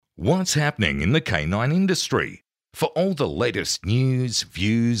What's happening in the canine industry? For all the latest news,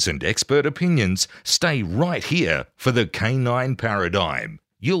 views, and expert opinions, stay right here for the Canine Paradigm.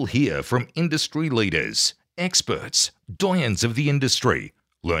 You'll hear from industry leaders, experts, doyens of the industry,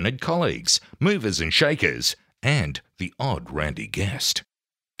 learned colleagues, movers and shakers, and the odd randy guest.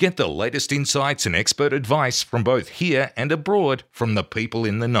 Get the latest insights and expert advice from both here and abroad from the people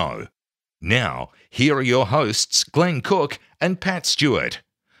in the know. Now, here are your hosts, Glenn Cook and Pat Stewart.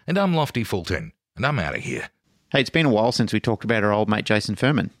 And I'm Lofty Fulton, and I'm out of here. Hey, it's been a while since we talked about our old mate Jason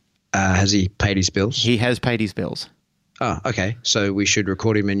Furman. Has he paid his bills? He has paid his bills. Oh, okay. So we should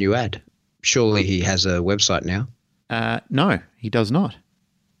record him a new ad. Surely he has a website now. No, he does not.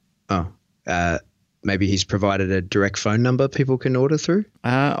 Oh, maybe he's provided a direct phone number people can order through?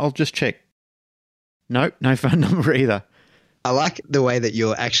 I'll just check. No phone number either. I like the way that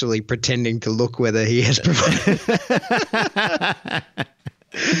you're actually pretending to look whether he has provided.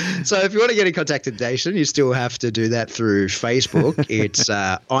 So if you want to get in contact with Jason, you still have to do that through Facebook. It's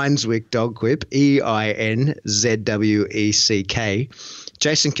Einswick Dog Quip, EINZWECK.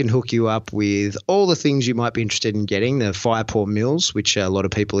 Jason can hook you up with all the things you might be interested in getting, the fire paw meals, which a lot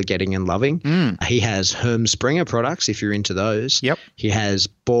of people are getting and loving. He has Herm Springer products, if you're into those. Yep. He has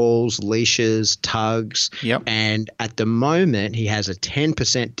balls, leashes, tugs. Yep. And at the moment, he has a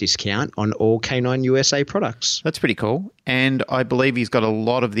 10% discount on all Canine USA products. That's pretty cool. And I believe he's got a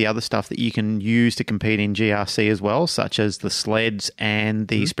lot of the other stuff that you can use to compete in GRC as well, such as the sleds and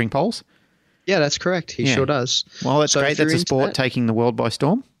the spring poles. Yeah, that's correct. He sure does. Well, that's great. That's a sport that, taking the world by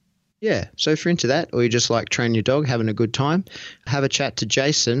storm. Yeah. So if you're into that, or you just like train your dog, having a good time, have a chat to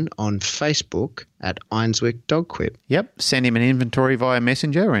Jason on Facebook at Einswick Dog Quip. Yep. Send him an inventory via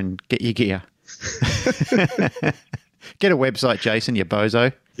Messenger and get your gear. Get a website, Jason, you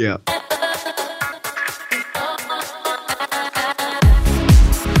bozo. Yeah.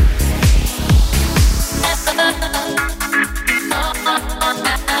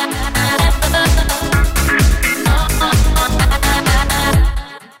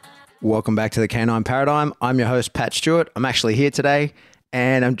 Welcome back to the Canine Paradigm. I'm your host, Pat Stewart. I'm actually here today,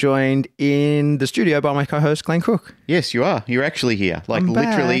 and I'm joined in the studio by my co-host, Glenn Cook. Yes, you are. You're actually here, like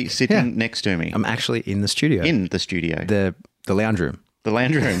literally sitting next to me. I'm actually in the studio. In the studio. The lounge room. The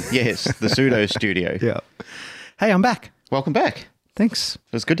lounge room, yes. The pseudo studio. Yeah. Hey, I'm back. Welcome back. Thanks.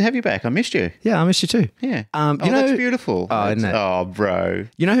 It was good to have you back. I missed you. Yeah, I missed you too. Yeah. That's beautiful. Oh, isn't it? Oh, bro.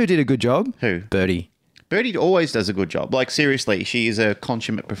 You know who did a good job? Who? Birdie. Birdie always does a good job. Like, seriously, she is a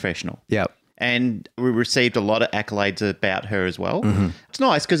consummate professional. Yeah. And we received a lot of accolades about her as well. Mm-hmm. It's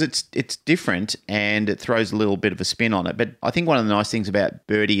nice because it's different and it throws a little bit of a spin on it. But I think one of the nice things about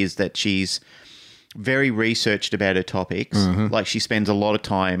Birdie is that she's very researched about her topics. Mm-hmm. Like, she spends a lot of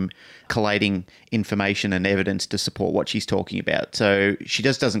time collating information and evidence to support what she's talking about. So she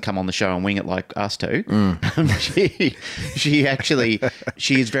just doesn't come on the show and wing it like us two. She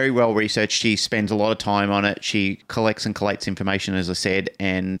is very well researched. She spends a lot of time on it. She collects and collates information, as I said,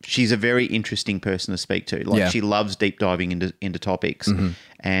 and she's a very interesting person to speak to. Like, she loves deep diving into topics. Mm-hmm.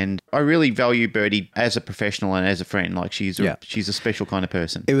 And I really value Birdie as a professional and as a friend. Like, she's a special kind of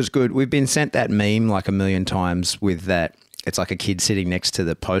person. It was good. We've been sent that meme like a million times with that. It's like a kid sitting next to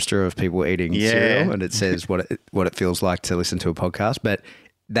the poster of people eating cereal, and it says what it feels like to listen to a podcast. But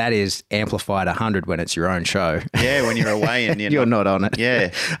that is amplified 100 when it's your own show. Yeah, when you're away and you're not on it. Yeah.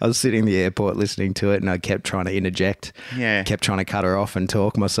 I was sitting in the airport listening to it, and I kept trying to interject. Yeah. Kept trying to cut her off and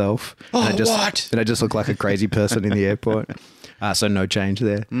talk myself. Oh, and what? And I just looked like a crazy person in the airport. So no change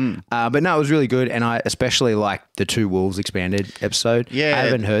there. But no, it was really good. And I especially liked the Two Wolves expanded episode. Yeah. I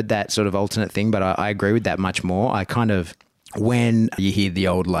haven't heard that sort of alternate thing, but I agree with that much more. I kind of, when you hear the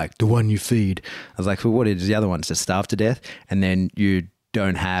old, like, the one you feed, I was like, well, what is the other one? To starve to death? And then you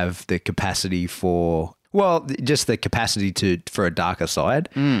don't have the capacity for, well, just the capacity for a darker side.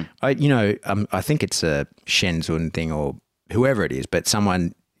 I think it's a Shenzhen thing or whoever it is, but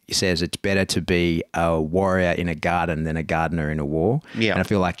someone says it's better to be a warrior in a garden than a gardener in a war. Yeah. And I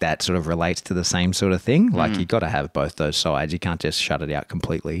feel like that sort of relates to the same sort of thing. Like, you got to have both those sides. You can't just shut it out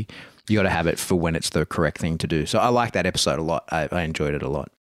completely. You got to have it for when it's the correct thing to do. So I like that episode a lot. I enjoyed it a lot.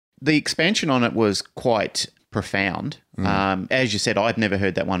 The expansion on it was quite profound. As you said, I'd never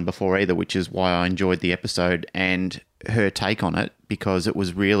heard that one before either, which is why I enjoyed the episode and her take on it, because it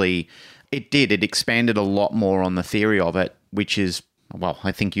was really, it expanded a lot more on the theory of it, which is, well,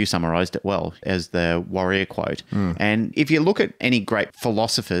 I think you summarised it well as the warrior quote. And if you look at any great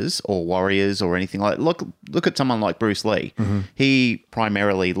philosophers or warriors or anything like, look at someone like Bruce Lee. He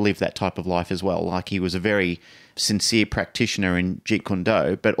primarily lived that type of life as well. Like, he was a very sincere practitioner in Jeet Kune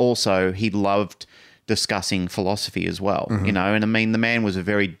Do, but also he loved discussing philosophy as well, you know. And I mean, the man was a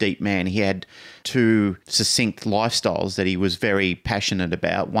very deep man. He had two succinct lifestyles that he was very passionate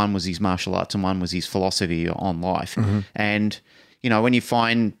about. One was his martial arts and one was his philosophy on life. And, you know, when you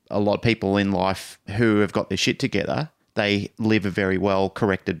find a lot of people in life who have got their shit together, they live a very well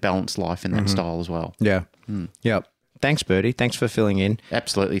corrected, balanced life in that style as well. Yeah. Yep. Thanks, Bertie. Thanks for filling in.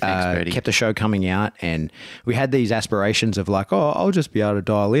 Absolutely. Thanks, Bertie. Kept the show coming out, and we had these aspirations of like, oh, I'll just be able to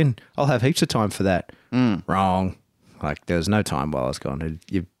dial in. I'll have heaps of time for that. Wrong. Like, there was no time while I was gone.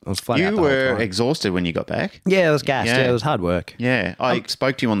 I was flat out You the whole were time. exhausted when you got back. Yeah, it was gassed. Yeah. Yeah, it was hard work. Yeah, I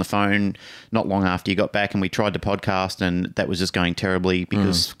spoke to you on the phone not long after you got back, and we tried to podcast, and that was just going terribly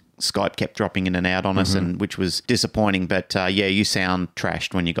because Skype kept dropping in and out on us, and which was disappointing. But yeah, you sound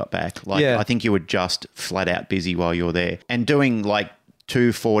trashed when you got back. Like, Yeah. I think you were just flat out busy while you were there, and doing like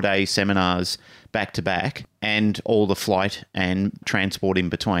 2 4-day seminars back to back, and all the flight and transport in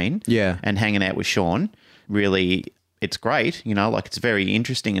between. Yeah. and hanging out with Sean. Really, it's great, you know, like it's very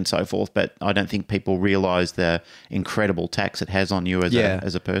interesting and so forth, but I don't think people realise the incredible tax it has on you as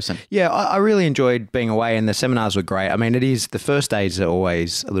a person. Yeah, I really enjoyed being away, and the seminars were great. I mean, it is the first days are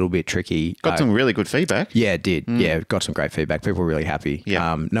always a little bit tricky. Got some really good feedback. Yeah, it did. Yeah, got some great feedback. People were really happy.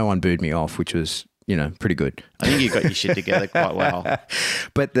 Yeah. No one booed me off, which was, you know, pretty good. I think you got your shit together quite well.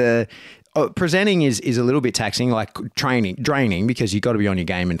 But the presenting is a little bit taxing, like draining, because you got to be on your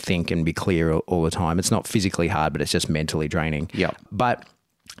game and think and be clear all the time. It's not physically hard, but it's just mentally draining. Yep. But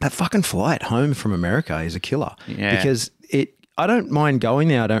that fucking flight home from America is a killer. Yeah. Because I don't mind going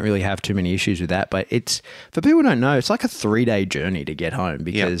there. I don't really have too many issues with that. But it's, for people who don't know, it's like a 3-day journey to get home,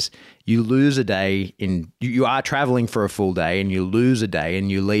 because you lose a day you are traveling for a full day, and you lose a day,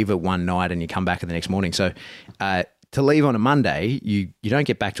 and you leave at one night and you come back the next morning. So to leave on a Monday, you don't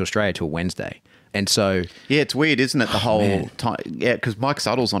get back to Australia till Wednesday. And so... Yeah, it's weird, isn't it, the whole time? Yeah, because Mike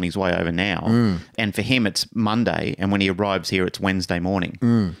Suttle's on his way over now, and for him it's Monday, and when he arrives here, it's Wednesday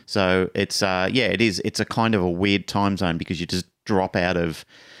morning. So it's, it is. It's a kind of a weird time zone, because you just drop out of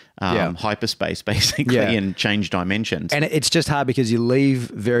hyperspace, basically, and change dimensions. And it's just hard because you leave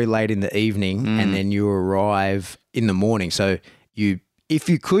very late in the evening and then you arrive in the morning. So if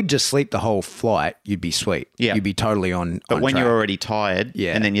you could just sleep the whole flight, you'd be sweet. Yeah. You'd be totally on But when track. you're already tired,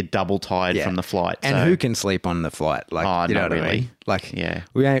 and then you're double tired from the flight. And so. who can sleep on the flight? Like, you know not what I really. mean? Like, Yeah.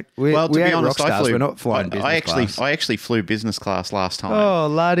 we ain't to be honest, rock stars. I flew. We're not flying business class. I actually flew business class last time. Oh,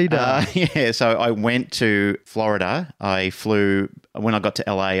 la-di-da. Yeah, so I went to Florida. I flew, when I got to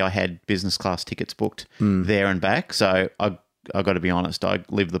LA, I had business class tickets booked there and back. So I got to be honest, I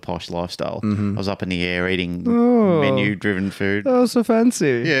lived the posh lifestyle. I was up in the air eating menu-driven food. Oh, so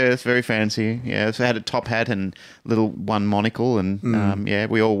fancy. Yeah, it's very fancy. Yeah, so I had a top hat and little one monocle, and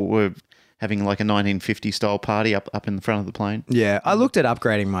we all were having like a 1950 style party up in the front of the plane. Yeah, I looked at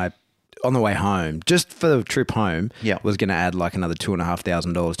upgrading on the way home, just for the trip home, was going to add like another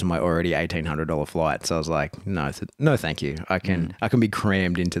 $2,500 to my already $1,800 flight. So I was like, no, thank you. I can be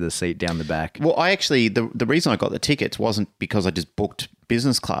crammed into the seat down the back. Well, I actually, the reason I got the tickets wasn't because I just booked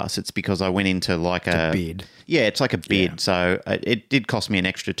business class. It's because I went into like a bid. Yeah, it's like a bid. So it did cost me an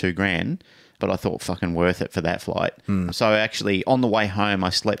extra $2,000. But I thought fucking worth it for that flight. So actually, on the way home, I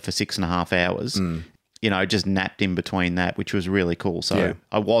slept for 6.5 hours. You know, just napped in between that, which was really cool. So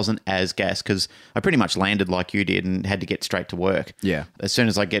I wasn't as gassed, because I pretty much landed like you did and had to get straight to work. Yeah. As soon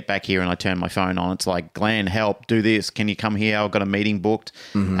as I get back here and I turn my phone on, it's like, Glenn, help, do this. Can you come here? I've got a meeting booked.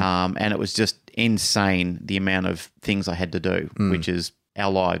 And it was just insane, the amount of things I had to do, which is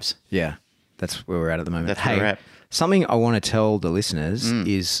our lives. Yeah, that's where we're at the moment. That's where we're at. Something I want to tell the listeners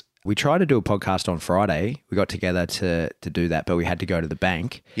is, we tried to do a podcast on Friday. We got together to do that, but we had to go to the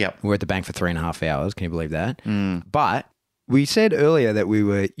bank. Yep. We were at the bank for 3.5 hours. Can you believe that? But we said earlier that we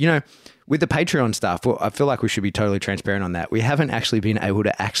were, you know, with the Patreon stuff, well, I feel like we should be totally transparent on that. We haven't actually been able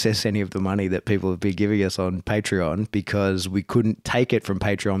to access any of the money that people have been giving us on Patreon, because we couldn't take it from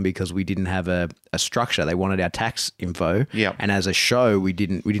Patreon because we didn't have a structure. They wanted our tax info. Yep. And as a show, we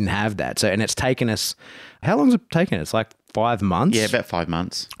didn't have that. So, and it's taken us, how long has it taken? It's like 5 months. Yeah, about 5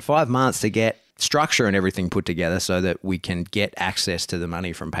 months. 5 months to get structure and everything put together so that we can get access to the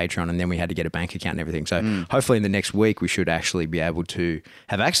money from Patreon, and then we had to get a bank account and everything. So hopefully in the next week we should actually be able to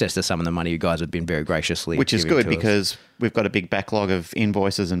have access to some of the money you guys have been very graciously Which is giving good, to us. because we've got a big backlog of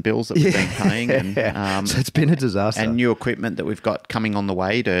invoices and bills that we've been paying, and so it's been a disaster. and new equipment that we've got coming on the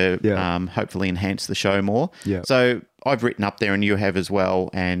way to hopefully enhance the show more. Yeah. So I've written up there, and you have as well,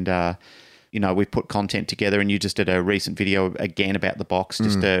 and you know, we've put content together, and you just did a recent video again about the box,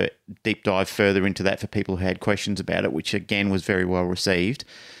 just to deep dive further into that for people who had questions about it, which again was very well received.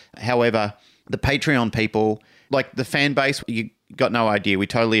 However, the Patreon people, like the fan base, you got no idea. We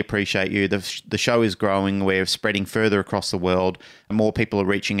totally appreciate you. The show is growing. We're spreading further across the world. More people are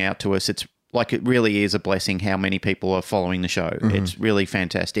reaching out to us. It's like, it really is a blessing how many people are following the show. It's really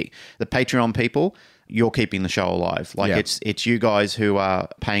fantastic. The Patreon people, you're keeping the show alive. Like, it's you guys who are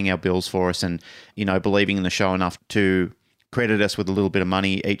paying our bills for us and, believing in the show enough to credit us with a little bit of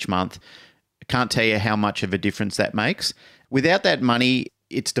money each month. Can't tell you how much of a difference that makes. Without that money,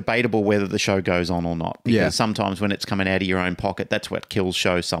 it's debatable whether the show goes on or not. Because sometimes when it's coming out of your own pocket, that's what kills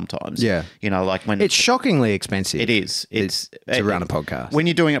shows sometimes. Yeah. Like when... It's shockingly expensive. It is. It's to run a podcast. When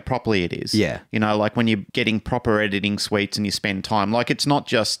you're doing it properly, it is. Yeah. Like when you're getting proper editing suites and you spend time. Like, it's not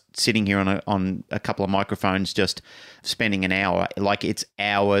just sitting here on a couple of microphones just spending an hour. Like, it's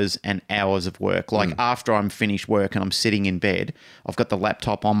hours and hours of work. Like, after I'm finished work and I'm sitting in bed, I've got the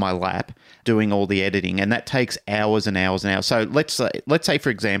laptop on my lap doing all the editing, and that takes hours and hours and hours. So let's say for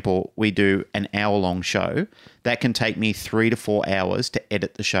example, we do an hour-long show. That can take me 3 to 4 hours to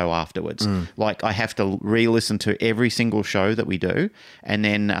edit the show afterwards. Like, I have to re-listen to every single show that we do, and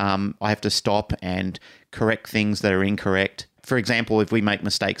then I have to stop and correct things that are incorrect. For example, if we make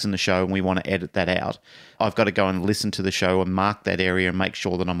mistakes in the show and we want to edit that out, I've got to go and listen to the show and mark that area and make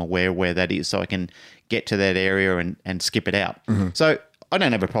sure that I'm aware where that is so I can get to that area and skip it out. So I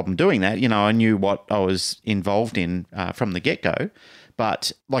don't have a problem doing that. I knew what I was involved in from the get-go.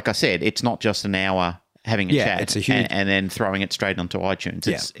 But like I said, it's not just an hour having a chat it's a huge... and then throwing it straight onto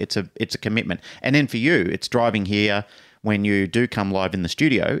iTunes. It's a commitment. And then for you, it's driving here. When you do come live in the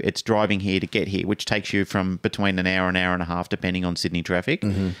studio, it's driving here to get here, which takes you from between an hour and a half, depending on Sydney traffic,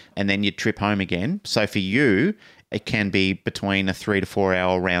 and then you trip home again. So for you, it can be between a 3 to 4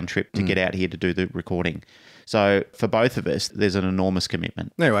 hour round trip to get out here to do the recording. So for both of us, there's an enormous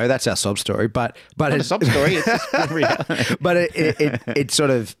commitment. Anyway, that's our sob story, but not a sob story. It's just reality. But it sort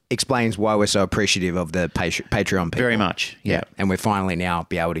of explains why we're so appreciative of the Patreon people. Very much, yeah. And we're finally now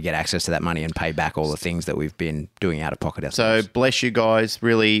be able to get access to that money and pay back all the things that we've been doing out of pocket ourselves. So bless you guys.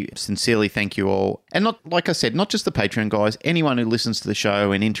 Really, sincerely, thank you all. And not, like I said, not just the Patreon guys. Anyone who listens to the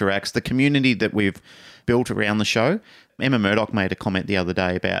show and interacts, the community that we've built around the show. Emma Murdoch made a comment the other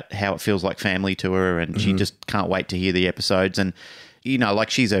day about how it feels like family to her, and she just can't wait to hear the episodes. And like,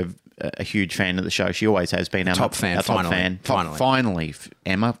 she's a huge fan of the show. She always has been. Top fan. Finally,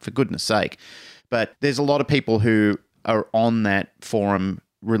 Emma, for goodness sake. But there's a lot of people who are on that forum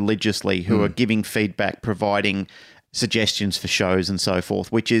religiously who are giving feedback, providing suggestions for shows and so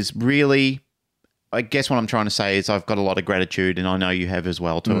forth, which is really... I guess what I'm trying to say is I've got a lot of gratitude, and I know you have as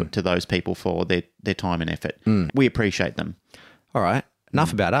well, to those people for their time and effort. We appreciate them. All right.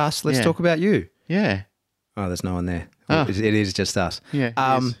 Enough about us. Let's talk about you. Yeah. Oh, there's no one there. Oh. It is just us.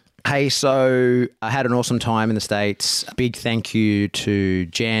 Yeah. Hey, so I had an awesome time in the States. Big thank you to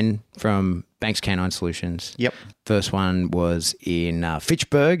Jen from Banks Canine Solutions. Yep. First one was in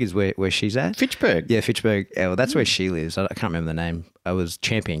Fitchburg, is where she's at. Fitchburg? Yeah, Fitchburg. Yeah, well, that's where she lives. I can't remember the name. It was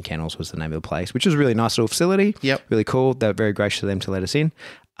Champion Kennels was the name of the place, which was a really nice little facility. Yep. Really cool. They were very gracious of them to let us in.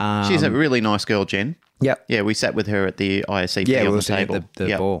 She's a really nice girl, Jen. Yep. Yeah, we sat with her at the ISCP on the table. At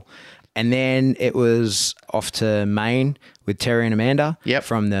the ball. And then it was off to Maine with Terry and Amanda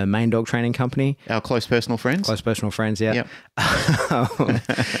from the Maine Dog Training Company. Our close personal friends. Yeah. Yep.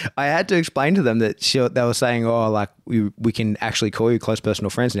 I had to explain to them that they were saying, like, we can actually call you close personal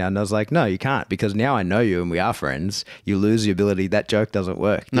friends now. And I was like, no, you can't, because now I know you and we are friends. You lose the ability. That joke doesn't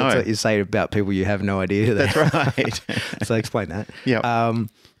work. No. That's what you say about people you have no idea. That's right. So explain that. Yeah.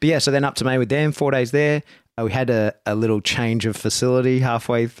 But yeah, so then up to Maine with them, 4 days there. We had a little change of facility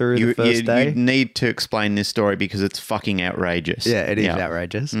halfway through the first day. You need to explain this story because it's fucking outrageous. Yeah, it is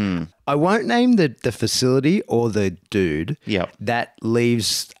outrageous. I won't name the facility or the dude. Yep. That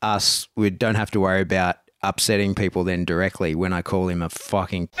leaves us, we don't have to worry about upsetting people then directly when I call him a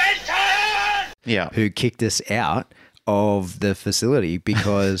fucking who kicked us out of the facility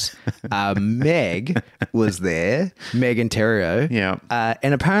because Meg was there, Meg and Terrio. Yeah.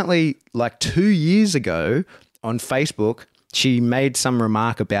 And apparently, like 2 years ago on Facebook, she made some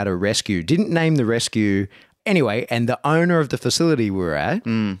remark about a rescue, didn't name the rescue anyway, and the owner of the facility we were at,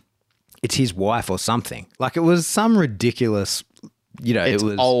 it's his wife or something. Like, it was some ridiculous, it's it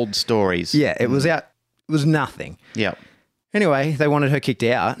was old stories. Yeah, it was nothing. Yeah. Anyway, they wanted her kicked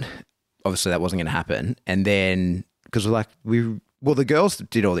out. Obviously, that wasn't going to happen. And then... because the girls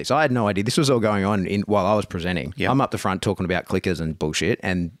did all this. I had no idea. This was all going on while I was presenting. Yep. I'm up the front talking about clickers and bullshit,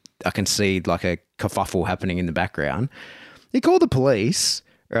 and I can see like a kerfuffle happening in the background. He called the police,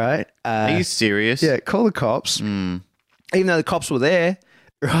 right? Are you serious? Yeah, call the cops. Even though the cops were there,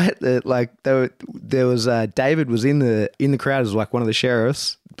 right? There was David was in the crowd as like one of the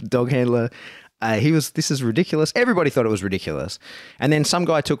sheriffs, dog handler. This is ridiculous. Everybody thought it was ridiculous. And then some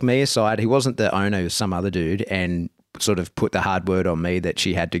guy took me aside. He wasn't the owner, he was some other dude, and sort of put the hard word on me that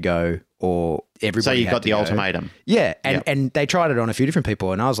she had to go or everybody So you had got to the go. ultimatum. Yeah. Yep. And they tried it on a few different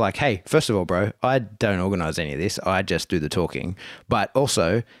people. And I was like, hey, first of all, bro, I don't organize any of this. I just do the talking. But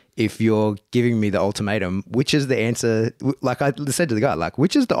also, if you're giving me the ultimatum, which is the answer? Like I said to the guy, like,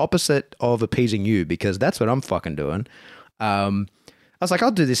 which is the opposite of appeasing you? Because that's what I'm fucking doing. I was like,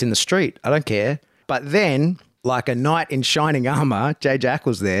 I'll do this in the street. I don't care. But then, like a knight in shining armor, Jay Jack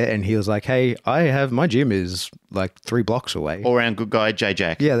was there and he was like, hey, my gym is like 3 blocks away. All around good guy, J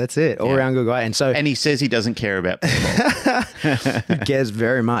Jack. Yeah, that's it. All around good guy. And so And he says he doesn't care about people. he cares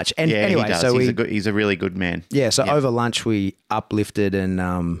very much. And Yeah, anyway, he does. so He's a really good man. yeah, so over lunch we uplifted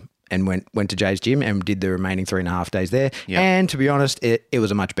and went to Jay's gym and did the remaining 3.5 days there. Yeah. And to be honest, it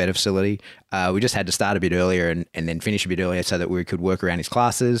was a much better facility. We just had to start a bit earlier and then finish a bit earlier so that we could work around his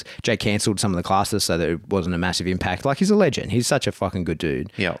classes. Jay cancelled some of the classes so that it wasn't a massive impact. Like, he's a legend. He's such a fucking good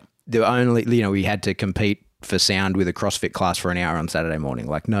dude. Yeah. We had to compete for sound with a CrossFit class for an hour on Saturday morning.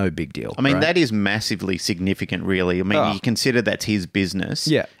 Like, no big deal. I mean, right? that is massively significant, really. I mean, you consider that's his business.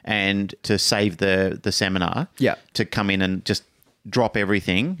 Yeah. And to save the seminar. Yeah. To come in and just drop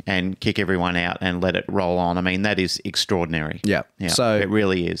everything and kick everyone out and let it roll on. I mean, that is extraordinary. Yeah. Yeah. So it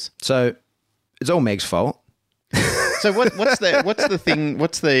really is. So it's all Meg's fault. So what's the thing?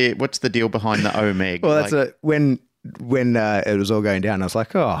 What's the deal behind the Meg? Well, that's when it was all going down, I was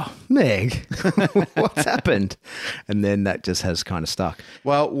like, oh, Meg, what's happened? And then that just has kind of stuck.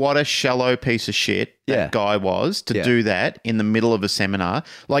 Well, what a shallow piece of shit that guy was to do that in the middle of a seminar.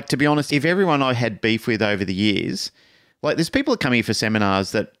 Like, to be honest, if everyone I had beef with over the years, like, there's people that come here for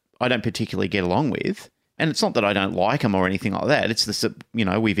seminars that I don't particularly get along with. And it's not that I don't like them or anything like that. It's this,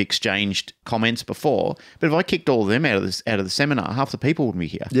 we've exchanged comments before. But if I kicked all of them out of the seminar, half the people wouldn't be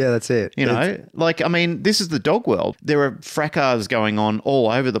here. Yeah, that's it. This is the dog world. There are fracas going on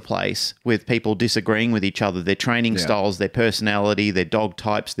all over the place with people disagreeing with each other, their training styles, their personality, their dog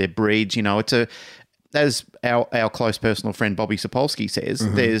types, their breeds. As our close personal friend Bobby Sapolsky says,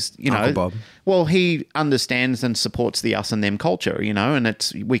 there's, Uncle Bob. Well, he understands and supports the us and them culture,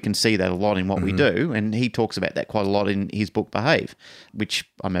 and we can see that a lot in what we do. And he talks about that quite a lot in his book, Behave, which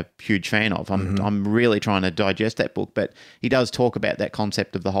I'm a huge fan of. I'm really trying to digest that book, but he does talk about that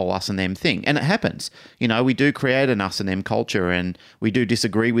concept of the whole us and them thing. And it happens. We do create an us and them culture and we do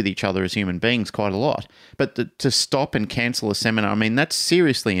disagree with each other as human beings quite a lot. But to stop and cancel a seminar, I mean, that's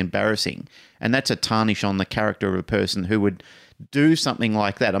seriously embarrassing. And that's a tarnish on the character of a person who would do something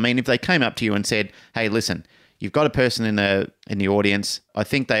like that. I mean, if they came up to you and said, hey, listen, you've got a person in the audience. I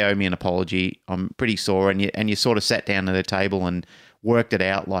think they owe me an apology. I'm pretty sore. And you sort of sat down at a table and worked it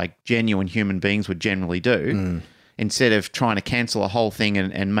out like genuine human beings would generally do. Instead of trying to cancel a whole thing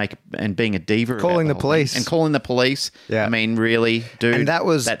and being a diva. Calling the police. And calling the police. Yeah. I mean, really, dude, And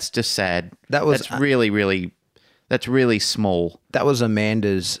that's just sad. That's That's really small. That was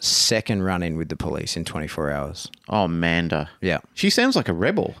Amanda's second run-in with the police in 24 hours. Oh, Amanda. Yeah. She sounds like a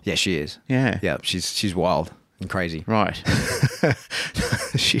rebel. Yeah, she is. Yeah. Yeah, she's wild and crazy. Right.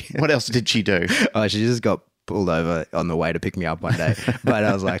 She What else did she do? she just got pulled over on the way to pick me up one day. But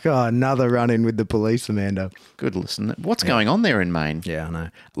I was like, oh, another run-in with the police, Amanda. Good listen. What's going on there in Maine? Yeah, I know.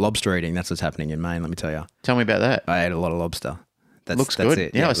 Lobster eating, that's what's happening in Maine, let me tell you. Tell me about that. I ate a lot of lobster. Looks that's good.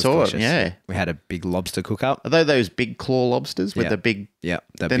 It. Yeah, I was saw delicious. it. Yeah. We had a big lobster cook-up. Are they those big claw lobsters with the big... Yeah.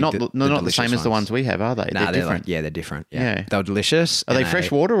 They're not the same as the ones we have, are they? Nah, they're different. they're different. Yeah. Yeah. They were delicious. Are they and fresh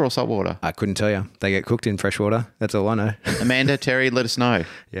water or salt water? I couldn't tell you. They get cooked in fresh water. That's all I know. Amanda, Terry, let us know.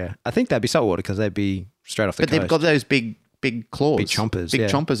 Yeah. I think they'd be salt water because they'd be straight off the But coast. they've got those big claws. Big chompers, Big yeah.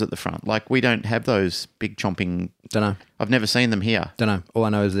 chompers at the front. Like, we don't have those big chomping... Don't know. I've never seen them here. Don't know. All I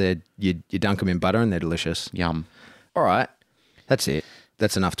know is you dunk them in butter and they're delicious. Yum. All right. That's it.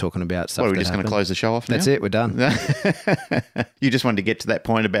 That's enough talking about stuff. What, are we that just going to happened. close the show off now? That's it. We're done. You just wanted to get to that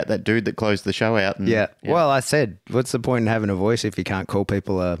point about that dude that closed the show out. And, Yeah. Well, I said, what's the point in having a voice if you can't call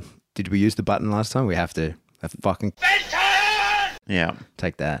people did we use the button last time? We have to. Fucking Yeah.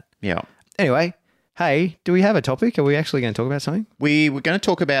 take that. Yeah. Anyway, hey, do we have a topic? Are we actually going to talk about something? We were going to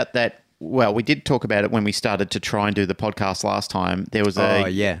talk about that. Well, we did talk about it when we started to try and do the podcast last time. There was Oh,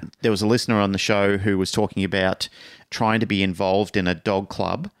 yeah. There was a listener on the show who was talking about trying to be involved in a dog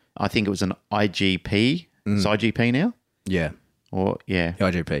club. I think it was an IGP. It's IGP now? Yeah. Or, yeah.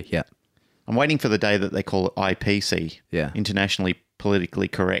 IGP, yeah. I'm waiting for the day that they call it IPC. Yeah. Internationally politically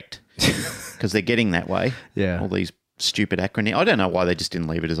correct. Because they're getting that way. Yeah. All these stupid acronym. I don't know why they just didn't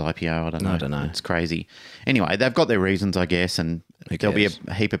leave it as IPO. I don't know. It's crazy. Anyway, they've got their reasons, I guess, and there'll be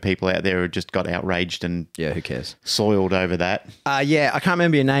a heap of people out there who just got outraged and who cares? Soiled over that. I can't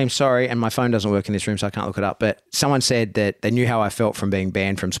remember your name, sorry, and my phone doesn't work in this room, so I can't look it up. But someone said that they knew how I felt from being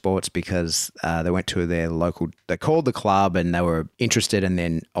banned from sports because they went to their local, they called the club and they were interested, and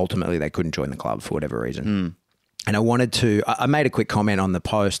then ultimately they couldn't join the club for whatever reason. And I made a quick comment on the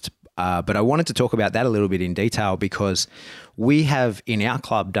post, but I wanted to talk about that a little bit in detail because we have in our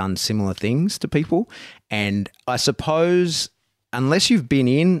club done similar things to people. And I suppose unless you've been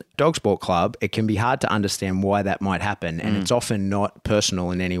in dog sport club, it can be hard to understand why that might happen. And it's often not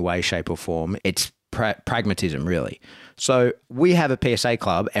personal in any way, shape or form. It's pragmatism, really. So we have a PSA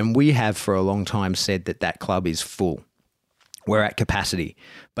club and we have for a long time said that club is full. We're at capacity.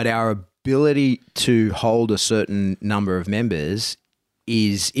 But our ability to hold a certain number of members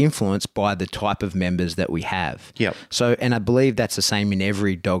is influenced by the type of members that we have. Yep. So, and I believe that's the same in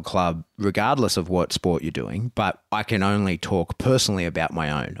every dog club, regardless of what sport you're doing, but I can only talk personally about my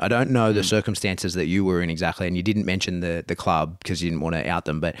own. I don't know the circumstances that you were in exactly, and you didn't mention the club because you didn't want to out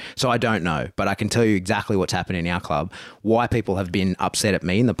them, but so I don't know, but I can tell you exactly what's happened in our club, why people have been upset at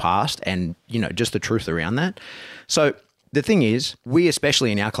me in the past, and, just the truth around that. So the thing is, we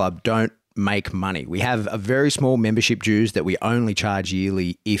especially in our club don't make money. We have a very small membership dues that we only charge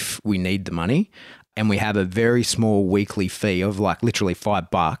yearly if we need the money. And we have a very small weekly fee of like literally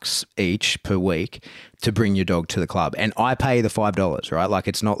 $5 each per week to bring your dog to the club. And I pay the $5, right? Like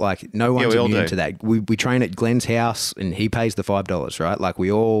it's not like no one's immune to that. We train at Glenn's house and he pays the $5, right? Like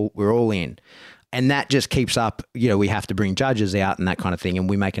we're all in. And that just keeps up, we have to bring judges out and that kind of thing. And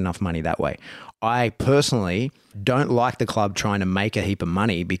we make enough money that way. I personally don't like the club trying to make a heap of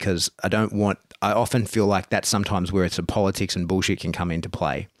money because I often feel like that's sometimes where it's a politics and bullshit can come into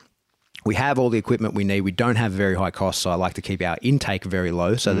play. We have all the equipment we need. We don't have very high costs. So I like to keep our intake very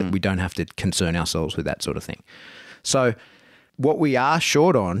low so that we don't have to concern ourselves with that sort of thing. So what we are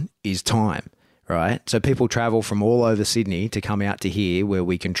short on is time. Right. So people travel from all over Sydney to come out to here where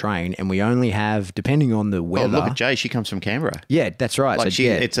we can train, and we only have, depending on the weather. Oh, look at Jay. She comes from Canberra. Yeah, that's right. Like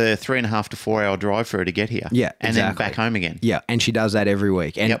it's a 3.5 to 4 hour drive for her to get here. Yeah, and then back home again. Yeah, and she does that every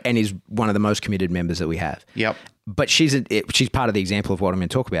week, and is one of the most committed members that we have. Yep. But she's part of the example of what I'm going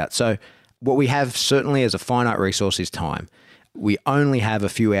to talk about. So what we have certainly as a finite resource is time. We only have a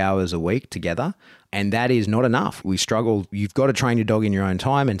few hours a week together. And that is not enough. We struggle. You've got to train your dog in your own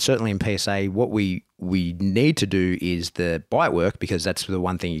time. And certainly in PSA, what we need to do is the bite work, because that's the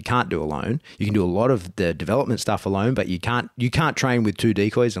one thing you can't do alone. You can do a lot of the development stuff alone, but you can't train with 2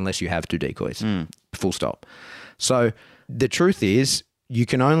 decoys unless you have 2 decoys. Full stop. So the truth is, you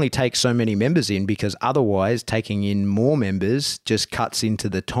can only take so many members in because otherwise taking in more members just cuts into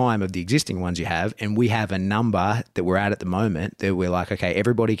the time of the existing ones you have. And we have a number that we're at the moment that we're like, okay,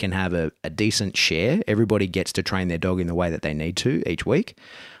 everybody can have a decent share. Everybody gets to train their dog in the way that they need to each week,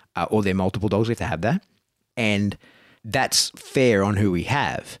 or their multiple dogs if they have that. And that's fair on who we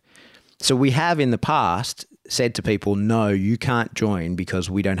have. So we have in the past said to people, no, you can't join because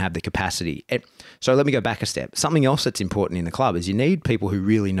we don't have the capacity. So let me go back a step. Something else that's important in the club is you need people who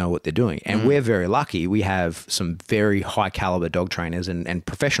really know what they're doing. And we're very lucky. We have some very high caliber dog trainers and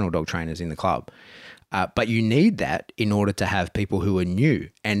professional dog trainers in the club. But you need that in order to have people who are new.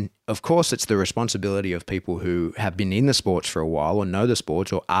 And of course, it's the responsibility of people who have been in the sports for a while or know the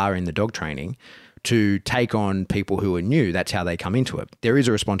sports or are in the dog training to take on people who are new. That's how they come into it. There is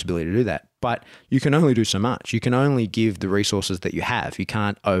a responsibility to do that, but you can only do so much. You can only give the resources that you have. You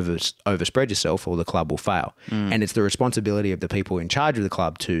can't overspread yourself or the club will fail. And it's the responsibility of the people in charge of the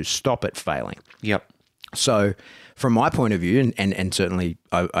club to stop it failing. Yep. So from my point of view, and certainly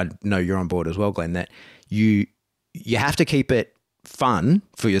I know you're on board as well, Glenn, that you have to keep it fun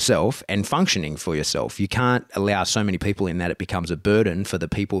for yourself and functioning for yourself. You can't allow so many people in that it becomes a burden for the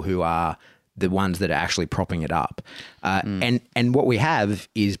people who are the ones that are actually propping it up. And what we have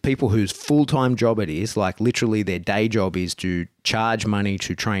is people whose full-time job it is, like literally their day job is to charge money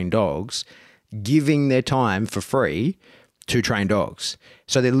to train dogs, giving their time for free to train dogs.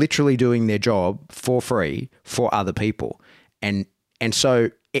 So they're literally doing their job for free for other people. And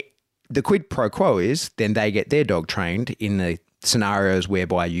so the quid pro quo is then they get their dog trained in the scenarios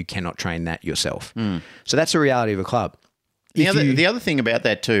whereby you cannot train that yourself. So that's the reality of a club. The other thing about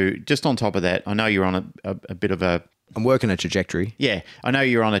that too, just on top of that, I know you're on a bit of a... I'm working a trajectory. Yeah, I know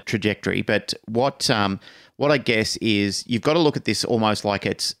you're on a trajectory, but what I guess is you've got to look at this almost like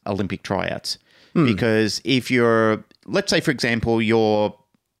it's Olympic tryouts. Because if you're, let's say for example, you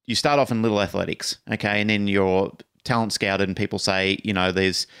start off in little athletics, okay, and then you're talent scouted and people say,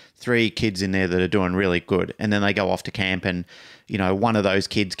 there's 3 kids in there that are doing really good, and then they go off to camp and, one of those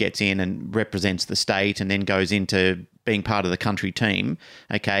kids gets in and represents the state and then goes into being part of the country team,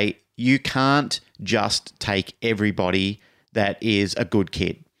 okay, you can't just take everybody that is a good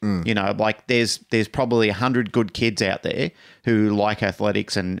kid. Like there's probably 100 good kids out there who like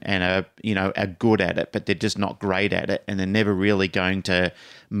athletics and are good at it, but they're just not great at it, and they're never really going to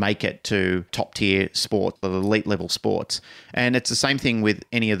make it to top tier sport, the elite level sports. And it's the same thing with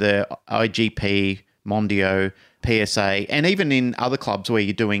any of the IGP, Mondio, PSA, and even in other clubs where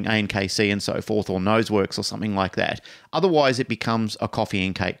you're doing ANKC and so forth, or Noseworks or something like that. Otherwise, it becomes a coffee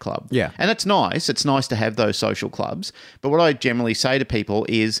and cake club. Yeah. And it's nice. It's nice to have those social clubs. But what I generally say to people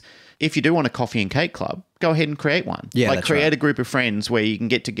is, if you do want a coffee and cake club, go ahead and create one. Yeah, like create a group of friends where you can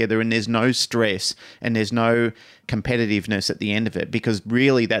get together and there's no stress and there's no competitiveness at the end of it, because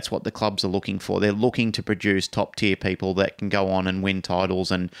really that's what the clubs are looking for. They're looking to produce top tier people that can go on and win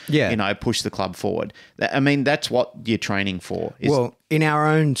titles and push the club forward. I mean, that's what you're training for. Well, in our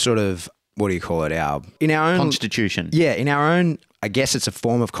own sort of, what do you call it? In our own constitution. Yeah, in our own, I guess it's a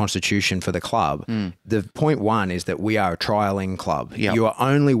form of constitution for the club. The point one is that we are a trialing club. Yep. You are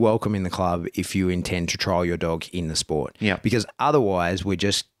only welcome in the club if you intend to trial your dog in the sport. Yep. Because otherwise we're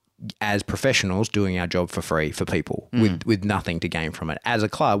just, as professionals, doing our job for free for people with nothing to gain from it. As a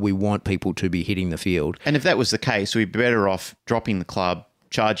club, we want people to be hitting the field. And if that was the case, we'd be better off dropping the club,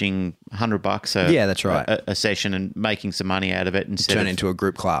 charging $100 that's right. a session and making some money out of it instead into a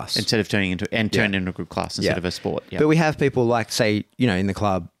group class. Instead of turning into a group class instead of a sport. Yeah. But we have people like, say, in the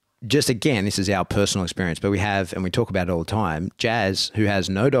club, just again, this is our personal experience, but we have, and we talk about it all the time, Jazz, who has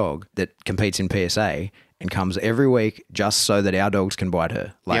no dog that competes in PSA and comes every week just so that our dogs can bite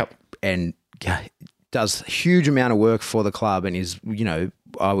her. And does a huge amount of work for the club and is,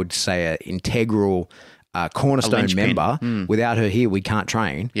 I would say an integral cornerstone member. Without her here, we can't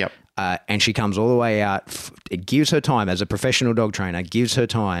train. Yep. And she comes all the way out. It gives her time as a professional dog trainer, gives her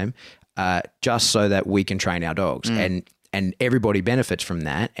time just so that we can train our dogs. And everybody benefits from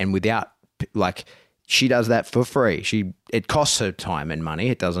that. And without, she does that for free. It costs her time and money.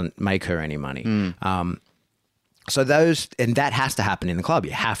 It doesn't make her any money. So that has to happen in the club.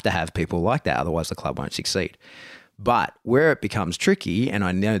 You have to have people like that. Otherwise the club won't succeed. But where it becomes tricky, and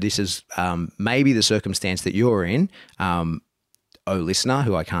I know this is maybe the circumstance that you're in, listener,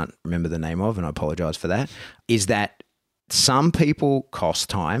 who I can't remember the name of, and I apologize for that, is that some people cost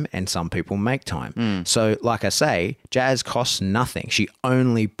time and some people make time. So like I say, Jazz costs nothing. She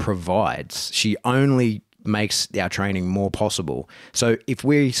only provides. She only makes our training more possible. So if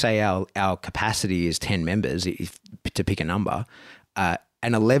we say our capacity is 10 members, to pick a number, an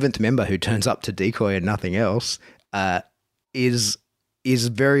 11th member who turns up to decoy and nothing else is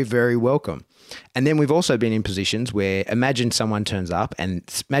very, very welcome. And then we've also been in positions where imagine someone turns up and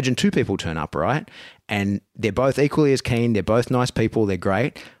imagine 2 people turn up, right? And they're both equally as keen. They're both nice people. They're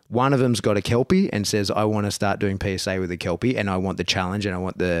great. One of them's got a Kelpie and says, I want to start doing PSA with a Kelpie and I want the challenge and I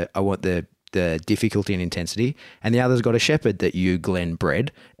want the difficulty and intensity, and the other's got a shepherd that you, Glenn,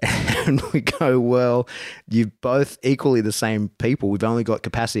 bred. And we go, well, you're both equally the same people. We've only got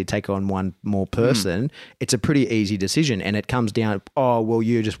capacity to take on one more person. It's a pretty easy decision. And it comes down,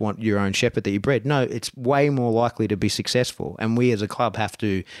 you just want your own shepherd that you bred. No, it's way more likely to be successful. And we as a club have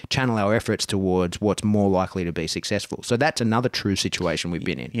to channel our efforts towards what's more likely to be successful. So that's another true situation we've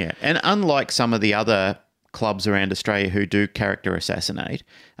been in. Yeah. And unlike some of the other clubs around Australia who do character assassinate,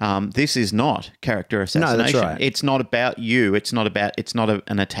 this is not character assassination. No, that's right. It's not about you. It's not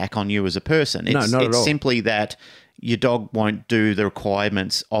an attack on you as a person. It's, not at all. Simply that your dog won't do the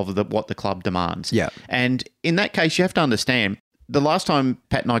requirements of what the club demands. Yeah. And in that case, you have to understand, the last time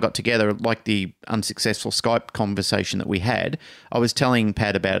Pat and I got together, like the unsuccessful Skype conversation that we had, I was telling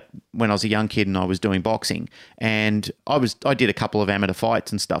Pat about when I was a young kid and I was doing boxing, and I did a couple of amateur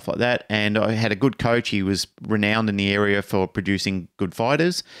fights and stuff like that, and I had a good coach. He was renowned in the area for producing good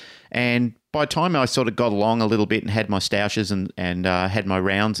fighters, and by the time I sort of got along a little bit and had my stoushes and had my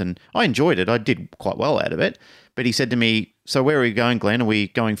rounds, and I enjoyed it. I did quite well out of it. But he said to me, so where are we going, Glenn? Are we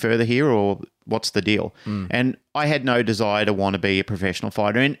going further here or what's the deal? And I had no desire to want to be a professional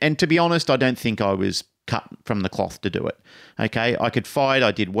fighter. And to be honest, I don't think I was cut from the cloth to do it. Okay, I could fight.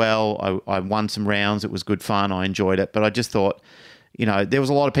 I did well. I won some rounds. It was good fun. I enjoyed it. But I just thought, there was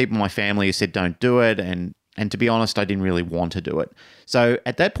a lot of people in my family who said, don't do it. And to be honest, I didn't really want to do it. So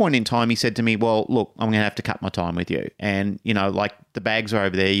at that point in time, he said to me, well, look, I'm going to have to cut my time with you. And, the bags are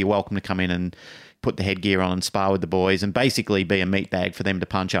over there. You're welcome to come in and put the headgear on and spar with the boys and basically be a meat bag for them to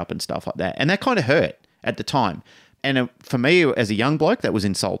punch up and stuff like that. And that kind of hurt at the time. And for me, as a young bloke, that was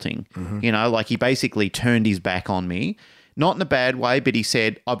insulting. You know, like he basically turned his back on me, not in a bad way, but he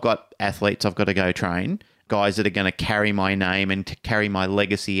said, I've got athletes I've got to go train, guys that are going to carry my name and to carry my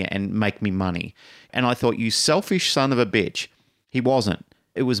legacy and make me money. And I thought, you selfish son of a bitch. He wasn't.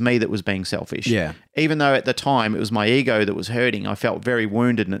 It was me that was being selfish. Yeah. Even though at the time it was my ego that was hurting, I felt very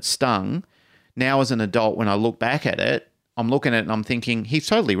wounded and it stung. Now as an adult, when I look back at it, I'm looking at it and I'm thinking, he's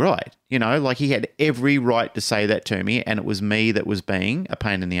totally right. You know, like he had every right to say that to me, and it was me that was being a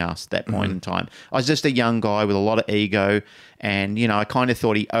pain in the ass at that point in time. I was just a young guy with a lot of ego, and, you know, I kind of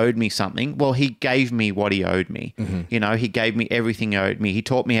thought he owed me something. Well, he gave me what he owed me. You know, he gave me everything he owed me. He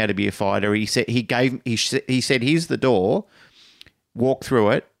taught me how to be a fighter. He said, he said, here's the door, walk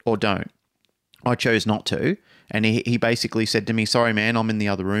through it or don't. I chose not to. And he basically said to me, sorry, man, I'm in the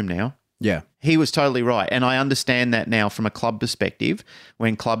other room now. Yeah. He was totally right. And I understand that now from a club perspective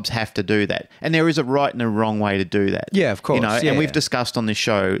when clubs have to do that. And there is a right and a wrong way to do that. Yeah, of course. You know, Yeah, and we've yeah. discussed on this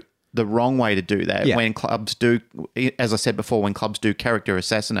show the wrong way to do that. Yeah. When clubs do, as I said before, when clubs do character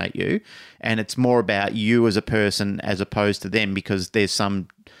assassinate you, and it's more about you as a person as opposed to them because there's some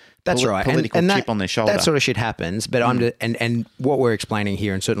That's right. political that, chip on their shoulder. That sort of shit happens. But and what we're explaining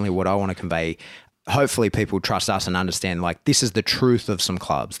here, and certainly what I want to convey, hopefully people trust us and understand, like, this is the truth of some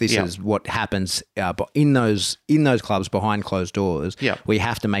clubs. This Yeah. is what happens in those clubs behind closed doors. Yeah. We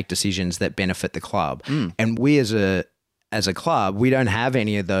have to make decisions that benefit the club. And we as a club, we don't have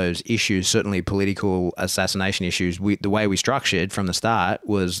any of those issues, certainly political assassination issues. The way we structured from the start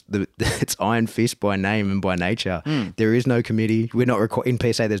was it's Iron Fist by name and by nature. There is no committee. We're not in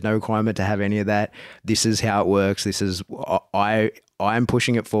PSA. There's no requirement to have any of that. This is how it works. This is I am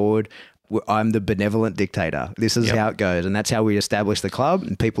pushing it forward. I'm the benevolent dictator. This is how it goes. And that's how we establish the club,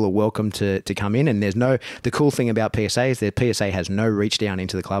 and people are welcome to come in. And the cool thing about PSA is that PSA has no reach down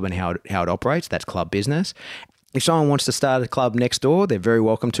into the club and how it operates. That's club business. If someone wants to start a club next door, they're very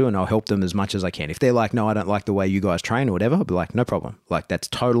welcome to, and I'll help them as much as I can. If they're like, no, I don't like the way you guys train or whatever, I'll be like, no problem. Like, that's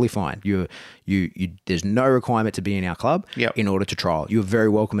totally fine. You there's no requirement to be in our club in order to trial. You're very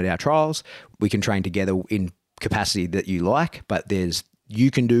welcome at our trials. We can train together in capacity that you like, but you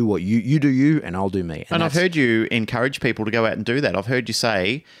can do what you do you, and I'll do me. And I've heard you encourage people to go out and do that. I've heard you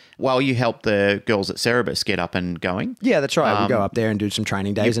say, well, you helped the girls at Cerebus get up and going. Yeah, that's right. We go up there and do some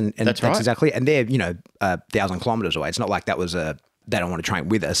training days, and that's right. exactly. And they're 1,000 kilometers away. It's not like that was they don't want to train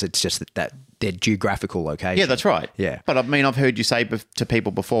with us. It's just that their geographical location. Yeah, that's right. Yeah. But I mean, I've heard you say to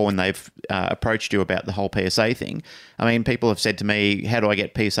people before when they've approached you about the whole PSA thing. I mean, people have said to me, how do I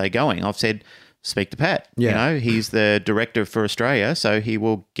get PSA going? I've said, speak to Pat. Yeah. You know, he's the director for Australia, so he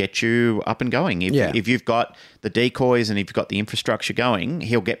will get you up and going. If you've got the decoys and if you've got the infrastructure going,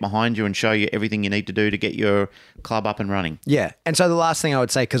 he'll get behind you and show you everything you need to do to get your club up and running. Yeah. And so the last thing I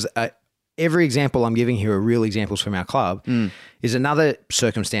would say, because every example I'm giving here are real examples from our club, is another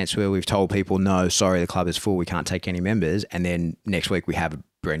circumstance where we've told people, no, sorry, the club is full, we can't take any members, and then next week we have a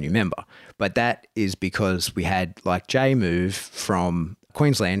brand new member. But that is because we had, like, Jay move from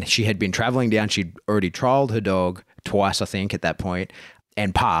Queensland. She had been traveling down. She'd already trialled her dog twice, I think, at that point,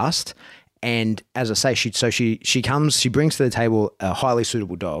 and passed. And as I say, she comes, she brings to the table a highly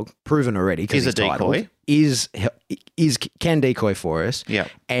suitable dog, proven already. Is a decoy. Can decoy for us. Yeah.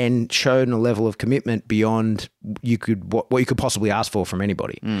 And showed a level of commitment beyond what you could possibly ask for from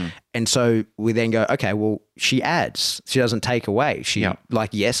anybody. And so we then go, okay, well, she adds. She doesn't take away.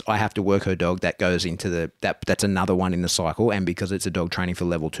 Yes, I have to work her dog. That goes into that's another one in the cycle. And because it's a dog training for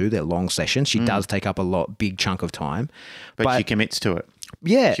level 2, they're long sessions. She does take up big chunk of time. But she commits to it.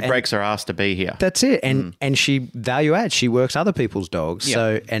 Yeah. She breaks her ass to be here. That's it. And she value adds. She works other people's dogs. Yeah.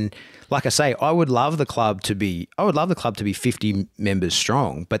 So, and like I say, I would love the club to be 50 members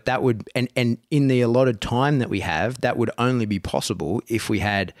strong, but that would, and in the allotted time that we have, that would only be possible if we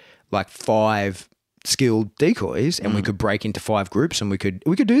had like 5 skilled decoys and we could break into 5 groups, and we could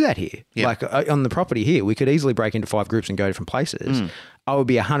do that here. Yeah. Like on the property here, we could easily break into 5 groups and go different places. I would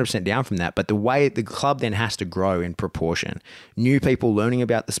be 100% down from that. But the way the club then has to grow in proportion, new people learning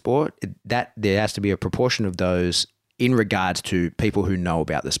about the sport, that there has to be a proportion of those in regards to people who know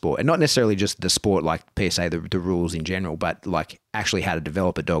about the sport, and not necessarily just the sport, like PSA, the rules in general, but like actually how to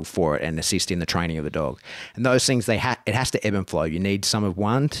develop a dog for it and assist in the training of the dog. And those things, it has to ebb and flow. You need some of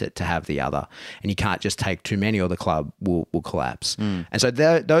one to have the other, and you can't just take too many or the club will collapse. And so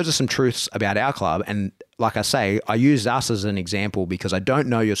those are some truths about our club. And like I say, I use us as an example because I don't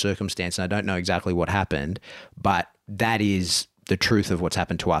know your circumstance and I don't know exactly what happened, but that is the truth of what's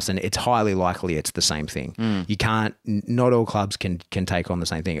happened to us, and it's highly likely it's the same thing. You can't. Not all clubs can take on the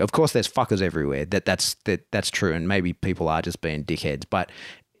same thing. Of course, there's fuckers everywhere. That's true, and maybe people are just being dickheads. But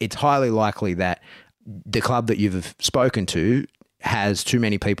it's highly likely that the club that you've spoken to has too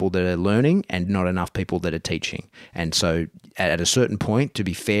many people that are learning and not enough people that are teaching. And so at a certain point, to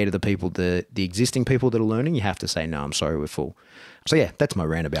be fair to the people, the existing people that are learning, you have to say, no, I'm sorry, we're full. So yeah, that's my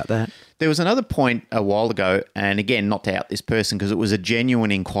rant about that. There was another point a while ago, and again, not to out this person because it was a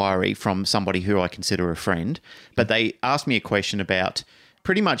genuine inquiry from somebody who I consider a friend, but they asked me a question about,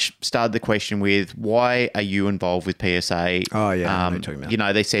 pretty much started the question with, why are you involved with PSA? Oh yeah, I know what you're talking about. You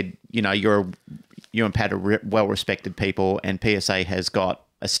know, they said, you know, you and Pat are well-respected people, and PSA has got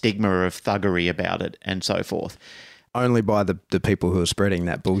a stigma of thuggery about it and so forth. Only by the people who are spreading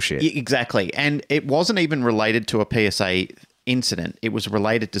that bullshit. Exactly. And it wasn't even related to a PSA incident. It was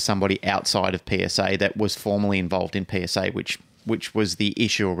related to somebody outside of PSA that was formerly involved in PSA, which was the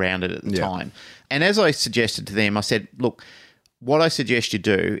issue around it at the time. And as I suggested to them, I said, look, what I suggest you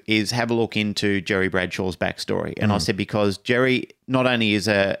do is have a look into Jerry Bradshaw's backstory. And I said, because Jerry not only is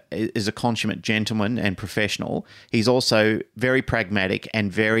a consummate gentleman and professional, he's also very pragmatic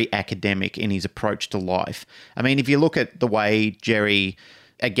and very academic in his approach to life. I mean, if you look at the way Jerry,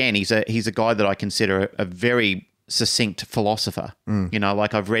 again, he's a guy that I consider a very succinct philosopher. You know,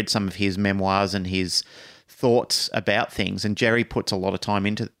 like I've read some of his memoirs and his thoughts about things, and Jerry puts a lot of time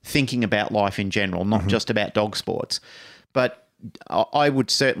into thinking about life in general, not just about dog sports. But I would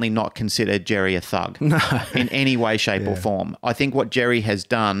certainly not consider Jerry a thug in any way, shape or form. I think what Jerry has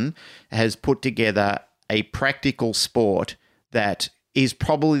done has put together a practical sport that is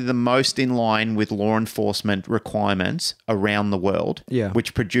probably the most in line with law enforcement requirements around the world,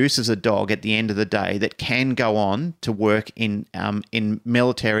 which produces a dog at the end of the day that can go on to work in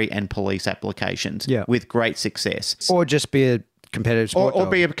military and police applications with great success. Or just be a competitive sport dog. Or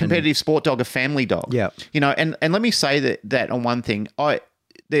be a competitive sport dog, a family dog. Yeah. You know, and let me say that on one thing,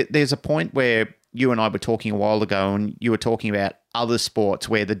 there's a point where you and I were talking a while ago, and you were talking about other sports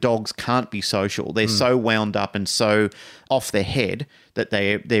where the dogs can't be social. They're so wound up and so off their head that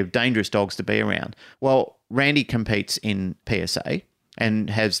they're dangerous dogs to be around. Well, Randy competes in PSA and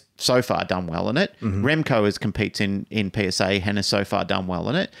has so far done well in it. Remco competes in PSA and has so far done well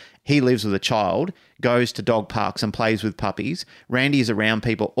in it. He lives with a child, goes to dog parks and plays with puppies. Randy is around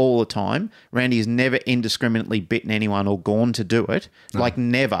people all the time. Randy has never indiscriminately bitten anyone or gone to do it. Like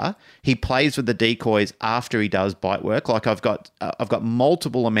never. He plays with the decoys after he does bite work. Like I've got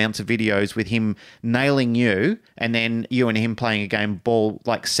multiple amounts of videos with him nailing you, and then you and him playing a game of ball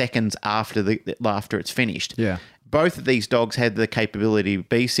like seconds after it's finished. Yeah. Both of these dogs had the capability to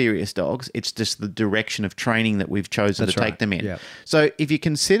be serious dogs. It's just the direction of training that we've chosen to take them in. Yeah. So if you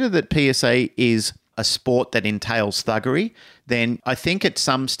consider that PSA is a sport that entails thuggery, then I think at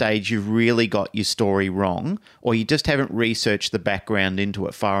some stage you've really got your story wrong, or you just haven't researched the background into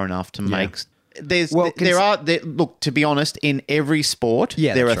it far enough to make... Look, to be honest, in every sport,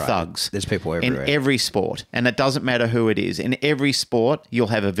 there are thugs. There's people everywhere. In every sport. And it doesn't matter who it is. In every sport, you'll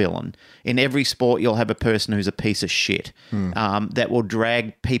have a villain. In every sport, you'll have a person who's a piece of shit that will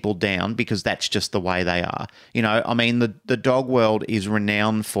drag people down because that's just the way they are. You know, I mean, the dog world is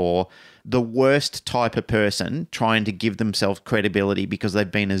renowned for the worst type of person trying to give themselves credibility because they've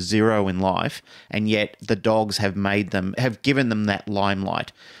been a zero in life, and yet the dogs have given them that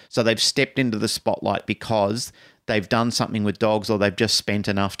limelight. So they've stepped into the spotlight because they've done something with dogs, or they've just spent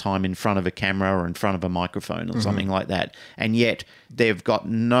enough time in front of a camera or in front of a microphone or something like that. And yet they've got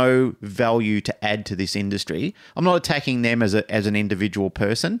no value to add to this industry. I'm not attacking them as an individual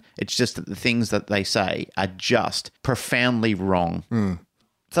person. It's just that the things that they say are just profoundly wrong.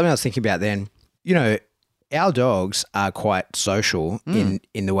 Something I was thinking about then, you know, our dogs are quite social in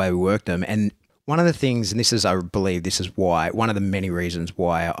the way we work them. And one of the things, and I believe this is why, one of the many reasons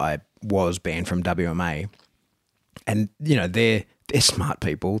why I was banned from WMA, and, you know, they're smart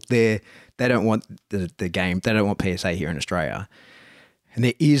people. They don't want the game. They don't want PSA here in Australia. And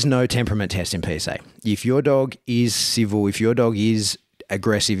there is no temperament test in PSA. If your dog is civil, if your dog is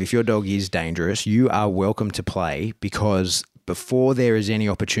aggressive, if your dog is dangerous, you are welcome to play, because before there is any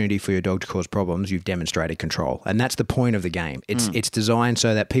opportunity for your dog to cause problems, you've demonstrated control. And that's the point of the game. It's designed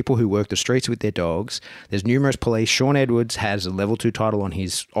so that people who work the streets with their dogs, there's numerous police. Sean Edwards has a level 2 title on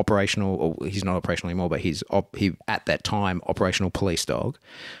his operational, or he's not operational anymore, but he at that time, operational police dog.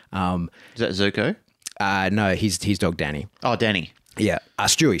 Is that Zuko? No, his dog Danny. Oh, Danny. Yeah.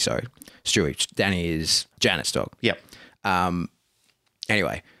 Stewie, sorry. Stewie. Danny is Janet's dog. Yep.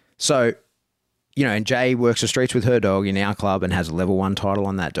 Anyway, so... You know, and Jay works the streets with her dog in our club and has a level 1 title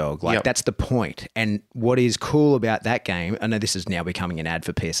on that dog. Like, that's the point. And what is cool about that game, I know this is now becoming an ad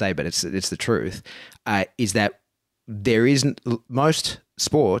for PSA, but it's the truth, is that there isn't, most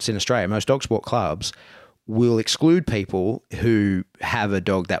sports in Australia, most dog sport clubs we'll exclude people who have a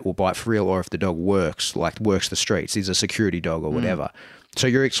dog that will bite for real, or if the dog works the streets, is a security dog or whatever. So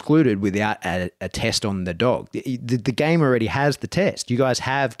you're excluded without a test on the dog. The game already has the test. You guys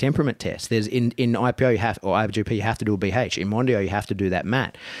have temperament tests. There's in IPO or IWGP you have to do a BH. In Mondio you have to do that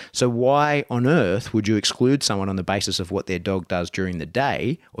MAT. So why on earth would you exclude someone on the basis of what their dog does during the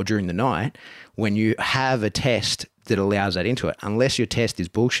day or during the night when you have a test that allows that into it? Unless your test is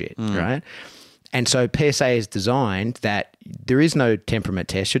bullshit, right? And so PSA is designed that there is no temperament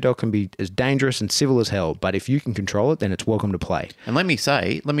test. Your dog can be as dangerous and civil as hell, but if you can control it, then it's welcome to play. And let me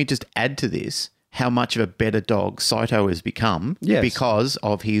just add to this how much of a better dog Saito has become because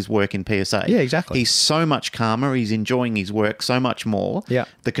of his work in PSA. Yeah, exactly. He's so much calmer. He's enjoying his work so much more. Yeah.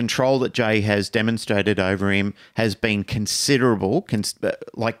 The control that Jay has demonstrated over him has been considerable.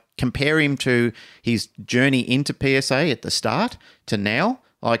 Compare him to his journey into PSA at the start to now.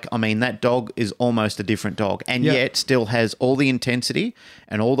 That dog is almost a different dog, and yet still has all the intensity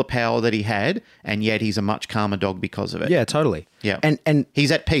and all the power that he had, and yet he's a much calmer dog because of it. Yeah, totally. Yeah. And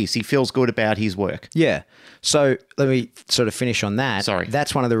he's at peace. He feels good about his work. Yeah. So let me sort of finish on that. Sorry.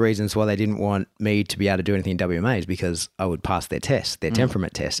 That's one of the reasons why they didn't want me to be able to do anything in WMA is because I would pass their test, their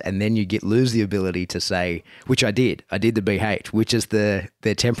temperament test, and then you lose the ability to say, which I did. I did the BH, which is their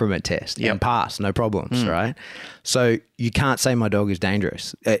temperament test, and pass, no problems, right? So you can't say my dog is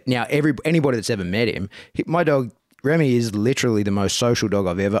dangerous. Now, anybody that's ever met him, my dog Remy is literally the most social dog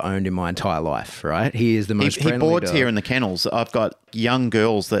I've ever owned in my entire life, right? He is the most friendly He boards dog. here in the kennels. I've got young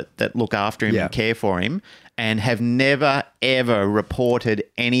girls that look after him and care for him and have never, ever reported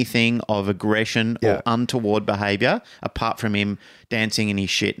anything of aggression or untoward behaviour apart from him dancing in his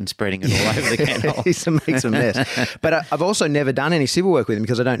shit and spreading it all over the kennel. He makes a mess. But I've also never done any civil work with him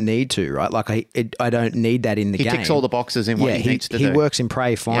because I don't need to, right? Like I don't need that in the game. He ticks all the boxes in what he needs to do. He works in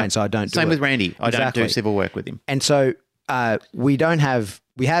prey fine, so I don't do it. Same with Randy. I don't do civil work with him. And so we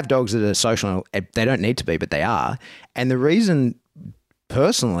have dogs that are social. They don't need to be, but they are. And the reason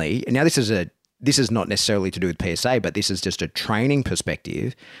personally, now this is not necessarily to do with PSA, but this is just a training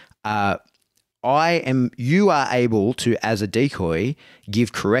perspective. You are able to, as a decoy,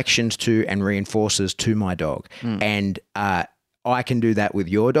 give corrections to and reinforcers to my dog. And I can do that with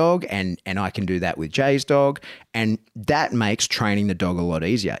your dog and I can do that with Jay's dog. And that makes training the dog a lot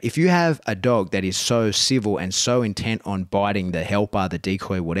easier. If you have a dog that is so civil and so intent on biting the helper, the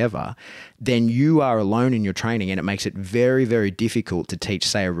decoy, whatever, then you are alone in your training and it makes it very, very difficult to teach,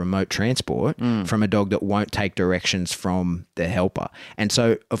 say, a remote transport from a dog that won't take directions from the helper. And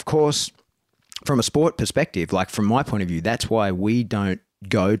so, of course, from a sport perspective, like from my point of view, that's why we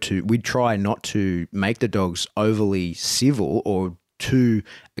try not to make the dogs overly civil or too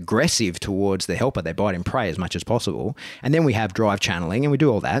aggressive towards the helper. They bite and prey as much as possible. And then we have drive channeling and we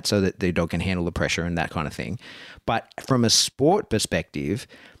do all that so that the dog can handle the pressure and that kind of thing. But from a sport perspective,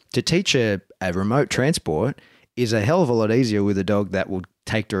 to teach a remote transport is a hell of a lot easier with a dog that will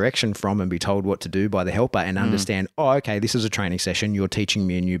take direction from and be told what to do by the helper and understand, okay, this is a training session, you're teaching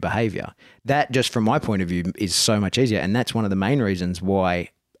me a new behavior. That, just from my point of view, is so much easier. And that's one of the main reasons why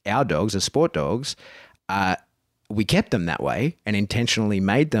our dogs, as sport dogs, we kept them that way and intentionally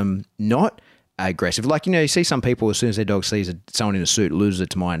made them not aggressive. Like, you see some people, as soon as their dog sees someone in a suit, loses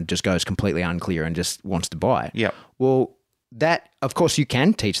its mind, just goes completely unclear and just wants to bite. Yeah. Well, that, of course, you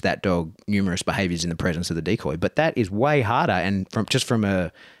can teach that dog numerous behaviors in the presence of the decoy, but that is way harder. And from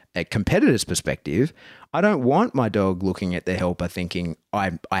a competitor's perspective, I don't want my dog looking at the helper thinking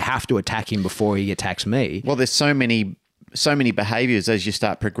I have to attack him before he attacks me. Well, there's so many behaviors as you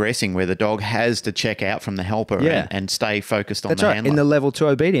start progressing where the dog has to check out from the helper and stay focused on the handler. In the level 2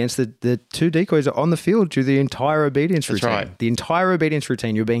 obedience, the two decoys are on the field through the entire obedience routine. Right. The entire obedience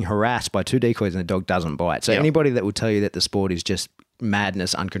routine, you're being harassed by two decoys and the dog doesn't bite. So anybody that will tell you that the sport is just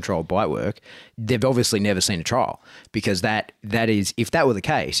madness, uncontrolled bite work, they've obviously never seen a trial, because that is, if that were the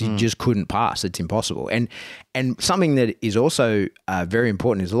case, you just couldn't pass. It's impossible. And something that is also very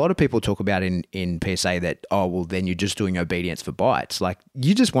important is a lot of people talk about in PSA that, oh, well, then you're just doing obedience for bites. Like,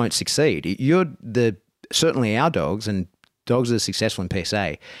 you just won't succeed. Certainly our dogs and dogs that are successful in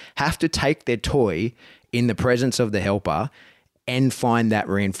PSA have to take their toy in the presence of the helper and find that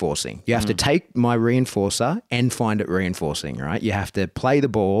reinforcing. You have to take my reinforcer and find it reinforcing, right? You have to play the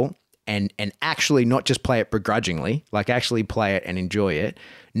ball and actually not just play it begrudgingly, like actually play it and enjoy it,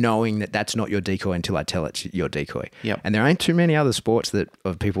 knowing that that's not your decoy until I tell it's your decoy. Yep. And there ain't too many other sports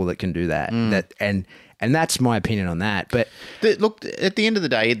of people that can do that. And that's my opinion on that. But look, at the end of the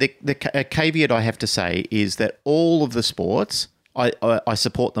day, the caveat I have to say is that all of the sports I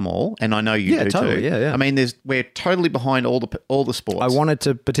support them all, and I know you do totally. too. Yeah. I mean, we're totally behind all the sports. I wanted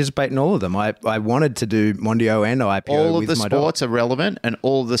to participate in all of them. I wanted to do Mondio and IPO all of with the my sports dog. are relevant, and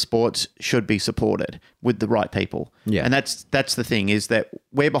all of the sports should be supported with the right people. Yeah. And that's the thing, is that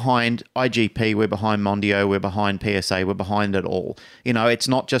we're behind IGP, we're behind Mondio, we're behind PSA, we're behind it all. You know, it's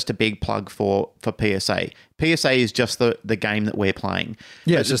not just a big plug for PSA. PSA is just the game that we're playing.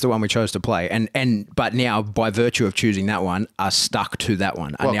 Yeah, it's just the one we chose to play, but now by virtue of choosing that one, are stuck to that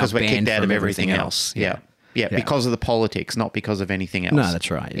one. Well, are now because we're banned kicked out from of everything else. Yeah, because of the politics, not because of anything else. No, that's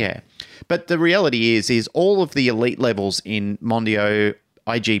right. Yeah. But the reality is all of the elite levels in Mondio,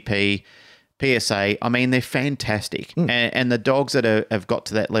 IGP, PSA, I mean, they're fantastic. And the dogs that have got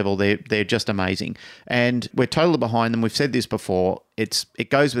to that level, they're just amazing. And we're totally behind them. We've said this before.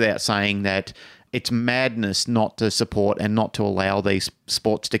 It goes without saying that it's madness not to support and not to allow these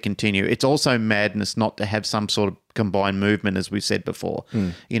sports to continue. It's also madness not to have some sort of combined movement, as we've said before.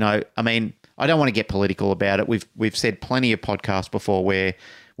 You know, I mean, I don't want to get political about it. We've said plenty of podcasts before where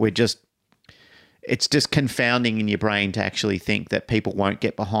it's just confounding in your brain to actually think that people won't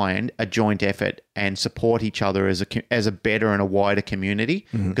get behind a joint effort and support each other as a better and a wider community.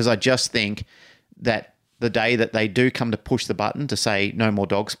 Because I just think that the day that they do come to push the button to say no more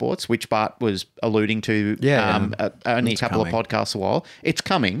dog sports, which Bart was alluding to only a couple of podcasts a while, it's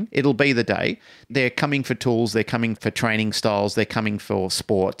coming. It'll be the day. They're coming for tools. They're coming for training styles. They're coming for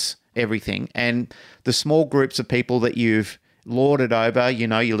sports, everything. And the small groups of people that you've lorded over, you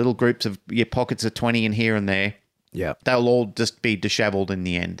know, your little groups of your pockets of 20 in here and there, they'll all just be disheveled in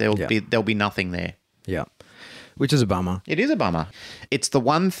the end. There'll be nothing there. Yeah. Which is a bummer. It is a bummer. It's the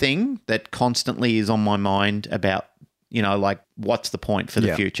one thing that constantly is on my mind about, you know, like, what's the point for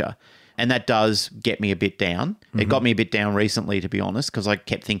the future? And that does get me a bit down. It got me a bit down recently, to be honest, because I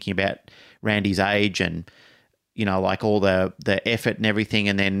kept thinking about Randy's age and, you know, like all the effort and everything.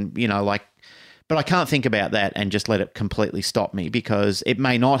 And then, you know, like, but I can't think about that and just let it completely stop me, because it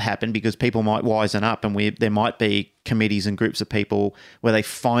may not happen, because people might wisen up, and there might be committees and groups of people where they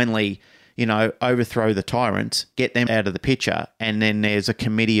finally, you know, overthrow the tyrants, get them out of the picture, and then there's a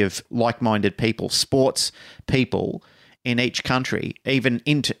committee of like-minded people, sports people in each country,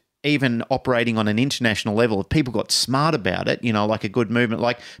 even operating on an international level. If people got smart about it, you know, like a good movement,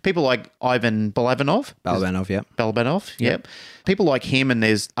 like people like Ivan Balabanov. Balabanov, yep. People like him, and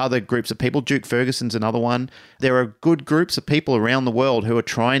there's other groups of people. Duke Ferguson's another one. There are good groups of people around the world who are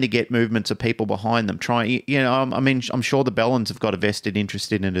trying to get movements of people behind them. I mean, I'm sure the Bellons have got a vested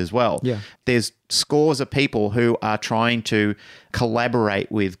interest in it as well. Yeah. There's scores of people who are trying to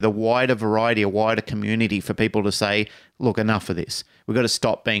collaborate with the wider variety, a wider community, for people to say, look, enough of this. We've got to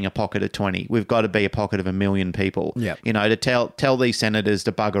stop being a pocket of 20. We've got to be a pocket of 1 million people. Yep. You know, to tell these senators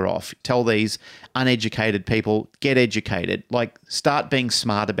to bugger off. Tell these uneducated people, get educated. Like, start being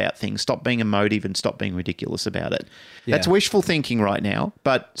smart about things. Stop being emotive and stop being ridiculous about it. Yeah. That's wishful thinking right now.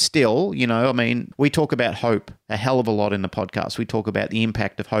 But still, you know, I mean, we talk about hope a hell of a lot in the podcast. We talk about the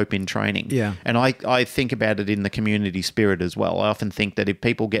impact of hope in training. Yeah. And I think about it in the community spirit as well. I often think that if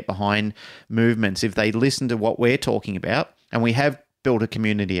people get behind movements, if they listen to what we're talking about, and we have build a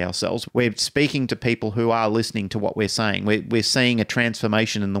community ourselves. We're speaking to people who are listening to what we're saying. We're seeing a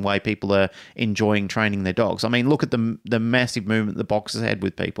transformation in the way people are enjoying training their dogs. I mean, look at the massive movement the box has had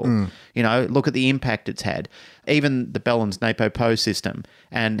with people. You know, look at the impact it's had. Even the Bellons Napo-Po system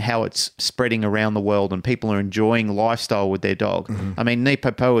and how it's spreading around the world, and people are enjoying lifestyle with their dog. I mean,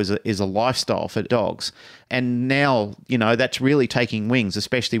 Napo-Po is a lifestyle for dogs. And now, you know, that's really taking wings,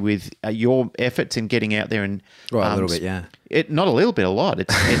 especially with your efforts in getting out there and... Right, a little bit, yeah. Not a little bit, a lot.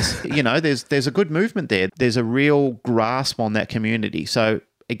 It's you know, there's a good movement there. There's a real grasp on that community. So,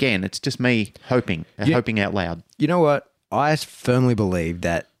 again, it's just me hoping out loud. You know what? I firmly believe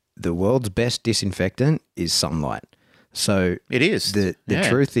that the world's best disinfectant is sunlight. So it is. The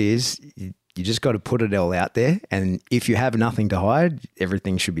truth is, you just got to put it all out there. And if you have nothing to hide,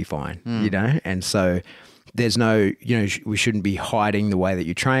 everything should be fine, you know? And so there's no, you know, we shouldn't be hiding the way that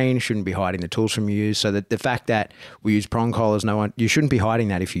you train, shouldn't be hiding the tools from you use. So that the fact that we use prong collars, you shouldn't be hiding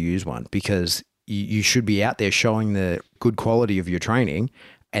that if you use one, because you should be out there showing the good quality of your training,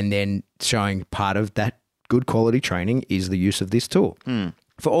 and then showing part of that good quality training is the use of this tool.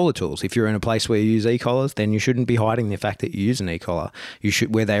 For all the tools. If you're in a place where you use e-collars, then you shouldn't be hiding the fact that you use an e-collar. You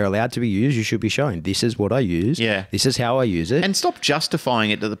should, where they're allowed to be used, you should be showing, this is what I use. Yeah. This is how I use it. And stop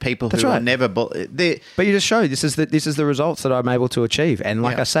justifying it to the people who right. are never... But you just show, this is the results that I'm able to achieve. And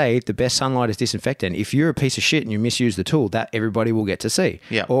like I say, the best sunlight is disinfectant. If you're a piece of shit and you misuse the tool, that everybody will get to see.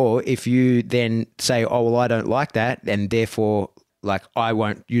 Yeah. Or if you then say, oh, well, I don't like that, and therefore like, I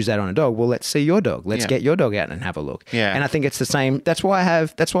won't use that on a dog. Well, let's see your dog. Let's get your dog out and have a look. Yeah. And I think it's the same. That's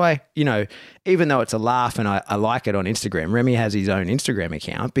why, you know, even though it's a laugh and I like it on Instagram, Remy has his own Instagram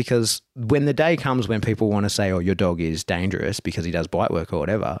account, because when the day comes when people want to say, oh, your dog is dangerous because he does bite work or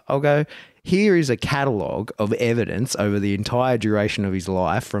whatever, I'll go, here is a catalogue of evidence over the entire duration of his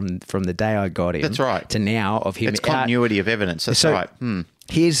life from the day I got him That's right. to now of him. It's continuity of evidence. That's right.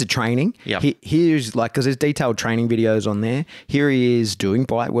 Here's the training. Yep. Here's like, because there's detailed training videos on there. Here he is doing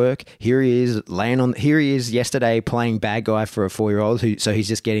bite work. Here he is laying on. Here he is yesterday playing bad guy for a 4-year-old. So he's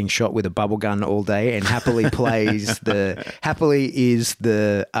just getting shot with a bubble gun all day and happily is the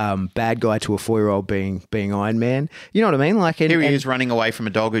bad guy to a 4-year-old being Iron Man. You know what I mean? Like, Here he is running away from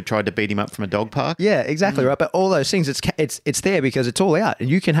a dog who tried to beat him up from a dog park. Yeah, exactly right. But all those things, it's there because it's all out, and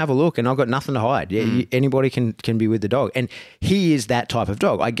you can have a look. And I've got nothing to hide. Yeah, anybody can be with the dog, and he is that type of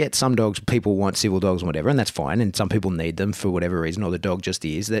dog. I get some dogs, people want civil dogs and whatever, and that's fine. And some people need them for whatever reason, or the dog just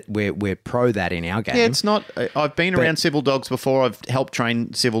is. That we're pro that in our game. Yeah, it's not. I've been around civil dogs before. I've helped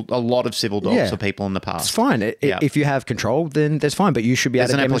train a lot of civil dogs for people in the past. It's fine. If you have control, then that's fine. But you should be able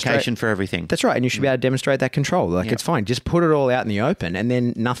to demonstrate. There's an application for everything. That's right, and you should be able to demonstrate that control. Like, it's fine. Just put it all out in the open, and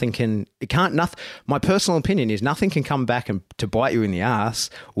then my personal opinion is nothing can come back to bite you in the ass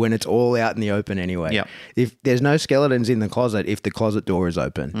when it's all out in the open anyway. Yep. If there's no skeletons in the closet, if the closet door is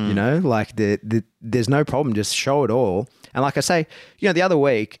open, you know, like there's no problem. Just show it all. And like I say, you know, the other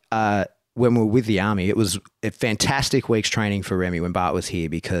week, when we were with the army, it was a fantastic week's training for Remy when Bart was here,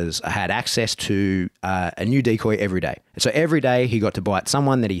 because I had access to a new decoy every day. So every day he got to bite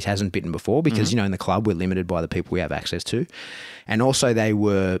someone that he hasn't bitten before, because, you know, in the club we're limited by the people we have access to. And also they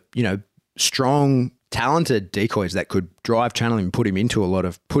were, you know, strong, talented decoys that could drive channel him, put him under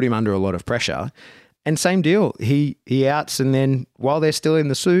a lot of pressure. And same deal, he outs, and then while they're still in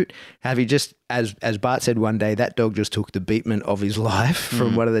the suit, have he just, as Bart said one day, that dog just took the beatment of his life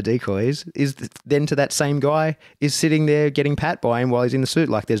from one of the decoys, is then to that same guy is sitting there getting pat by him while he's in the suit.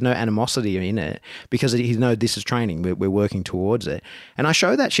 Like, there's no animosity in it, because he knows this is training, we're working towards it. And I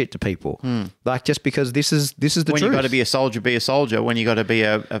show that shit to people, like, just because this is the truth. When you got to be a soldier. When you got to be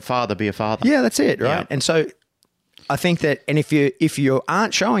a father, be a father. Yeah, that's it, right? Yeah. And so I think that, and if you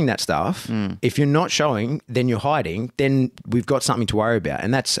aren't showing that stuff, if you're not showing, then you're hiding, then we've got something to worry about.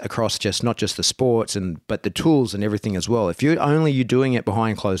 And that's across not just the sports but the tools and everything as well. If you're doing it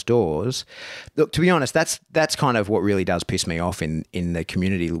behind closed doors, look, to be honest, that's kind of what really does piss me off in the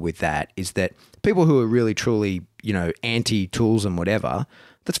community with that, is that people who are really truly, you know, anti-tools and whatever,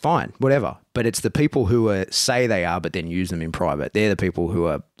 that's fine, whatever. But it's the people who say they are, but then use them in private. They're the people who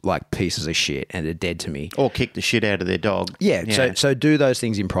are like pieces of shit and are dead to me. Or kick the shit out of their dog. Yeah. So do those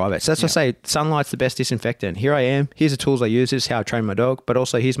things in private. So that's what I say, sunlight's the best disinfectant. Here I am. Here's the tools I use. This is how I train my dog. But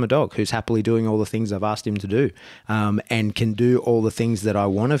also here's my dog who's happily doing all the things I've asked him to do, and can do all the things that I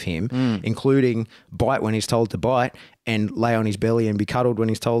want of him, including bite when he's told to bite, and lay on his belly and be cuddled when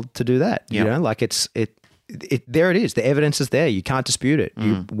he's told to do that. You know, like there it is. The evidence is there. You can't dispute it.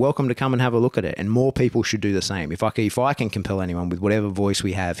 You're welcome to come and have a look at it. And more people should do the same. If I can compel anyone with whatever voice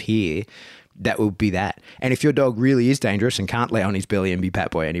we have here, that will be that. And if your dog really is dangerous and can't lay on his belly and be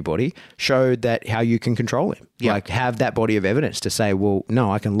pat by anybody, show that how you can control him. Yeah. Like, have that body of evidence to say, well,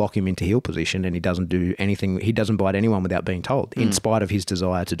 no, I can lock him into heel position and he doesn't do anything. He doesn't bite anyone without being told, in spite of his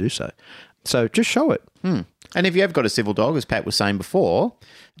desire to do so. So just show it. And if you have got a civil dog, as Pat was saying before,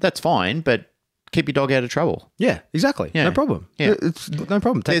 that's fine, but keep your dog out of trouble. Yeah, exactly. Yeah. No problem. Yeah. It's no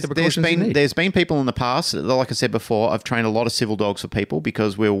problem. Take the precautions you need. There's been people in the past, like I said before, I've trained a lot of civil dogs for people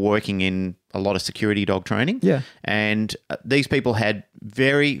because we were working in a lot of security dog training. Yeah. And these people had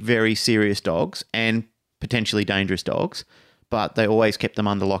very, very serious dogs and potentially dangerous dogs, but they always kept them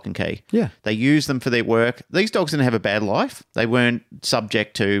under lock and key. Yeah. They used them for their work. These dogs didn't have a bad life. They weren't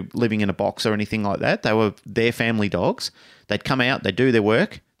subject to living in a box or anything like that. They were their family dogs. They'd come out, they'd do their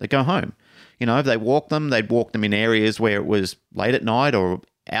work, they'd go home. You know, if they walk them, they'd walk them in areas where it was late at night or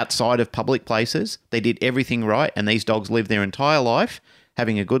outside of public places. They did everything right, and these dogs lived their entire life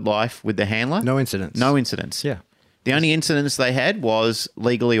having a good life with the handler. No incidents. No incidents. Yeah. The only incidents they had was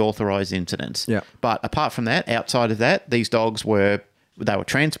legally authorised incidents. Yeah. But apart from that, outside of that, these dogs were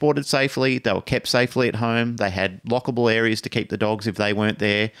transported safely. They were kept safely at home. They had lockable areas to keep the dogs if they weren't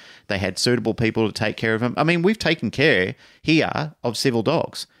there. They had suitable people to take care of them. I mean, we've taken care here of civil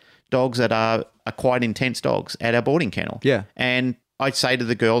dogs that are quite intense dogs at our boarding kennel. Yeah. And I'd say to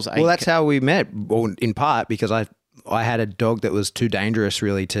the girls... Well, that's how we met, well, in part because I had a dog that was too dangerous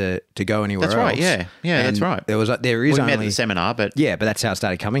really to go anywhere else. That's right, yeah. Yeah, and that's right. We met at the seminar, but... Yeah, but that's how I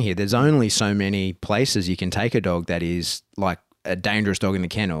started coming here. There's only so many places you can take a dog that is like a dangerous dog in the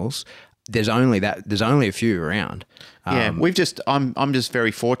kennels there's only a few around. Yeah, I'm just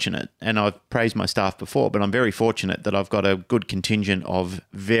very fortunate, and I've praised my staff before, but I'm very fortunate that I've got a good contingent of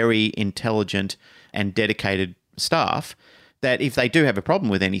very intelligent and dedicated staff that if they do have a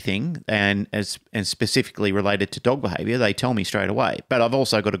problem with anything and specifically related to dog behaviour, they tell me straight away. But I've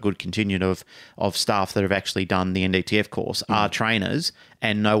also got a good contingent of staff that have actually done the NDTF course, are trainers,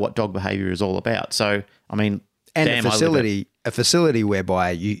 and know what dog behaviour is all about. So, I mean, And damn, a facility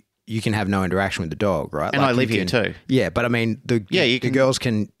whereby you can have no interaction with the dog, right? And I live here too. Yeah, but I mean, the girls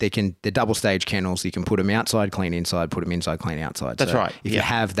they're double stage kennels. You can put them outside, clean inside, put them inside, clean outside. That's right. If you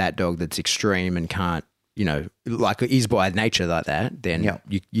have that dog that's extreme and can't, like is by nature like that, then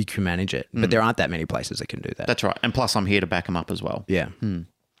you can manage it. But there aren't that many places that can do that. That's right. And plus, I'm here to back them up as well. Yeah.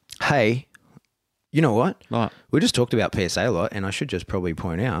 Hey, you know what? Right. We just talked about PSA a lot, and I should just probably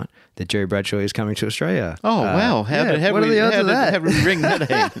point out that Jerry Bradshaw is coming to Australia. Oh, wow. What are the odds of that? How did we ring that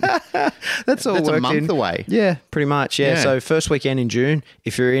in? That's all That's a worked month in. away. Yeah, pretty much. Yeah. Yeah. So first weekend in June.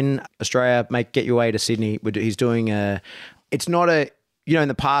 If you're in Australia, get your way to Sydney. He's doing it's not a, in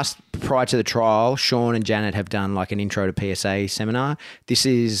the past, prior to the trial, Sean and Janet have done like an intro to PSA seminar. This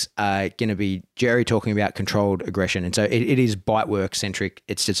is going to be Jerry talking about controlled aggression. And so it is bite work centric.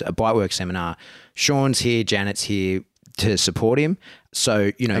 It's just a bite work seminar. Sean's here, Janet's here to support him.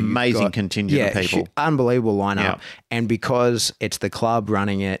 So, amazing contingent of people. Unbelievable lineup. Yeah. And because it's the club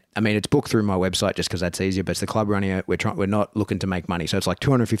running it, I mean, it's booked through my website just because that's easier, but it's the club running it. We're not looking to make money. So it's like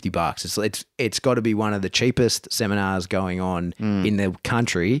 $250. It's got to be one of the cheapest seminars going on in the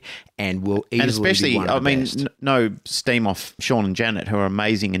country, and will easily especially, be one of the best. no steam off Sean and Janet, who are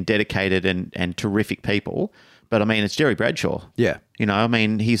amazing and dedicated and terrific people. But I mean, it's Jerry Bradshaw. Yeah.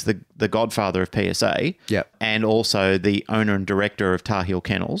 He's the godfather of PSA. Yeah. And also the owner and director of Tar Heel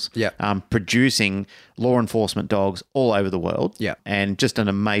Kennels. Yeah. Producing law enforcement dogs all over the world. Yeah. And just an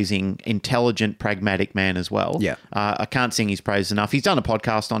amazing, intelligent, pragmatic man as well. Yeah. I can't sing his praise enough. He's done a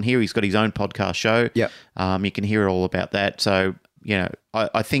podcast on here. He's got his own podcast show. Yeah. You can hear all about that. So,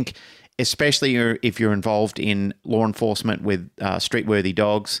 I think especially if you're involved in law enforcement with street-worthy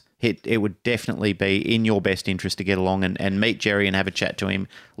dogs, it would definitely be in your best interest to get along and meet Jerry and have a chat to him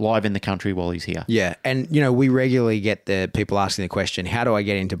live in the country while he's here. Yeah. And, we regularly get the people asking the question, how do I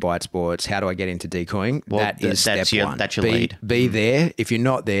get into bite sports? How do I get into decoying? Well, that is step one. That's your lead. Be there. If you're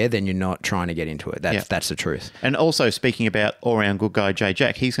not there, then you're not trying to get into it. That's the truth. And also, speaking about all-round good guy Jay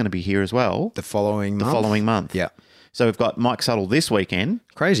Jack, he's going to be here as well. The following month. Yeah. So we've got Mike Suttle this weekend.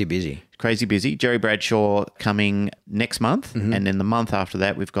 Crazy busy. Jerry Bradshaw coming next month. And then the month after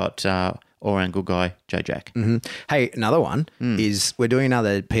that, we've got all-round good guy Jay Jack. Hey, another one is we're doing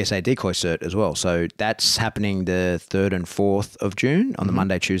another PSA decoy cert as well. So that's happening the 3rd and 4th of June on the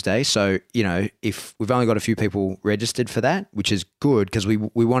Monday, Tuesday. So, if we've only got a few people registered for that, which is good because we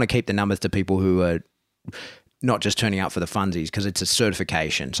want to keep the numbers to people who are not just turning out for the funsies because it's a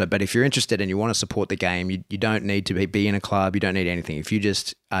certification. So, but if you're interested and you want to support the game, you don't need to be in a club. You don't need anything. If you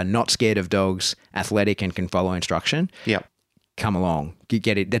just are not scared of dogs, athletic and can follow instruction, come along.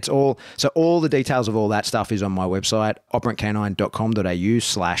 Get it. That's all. So all the details of all that stuff is on my website,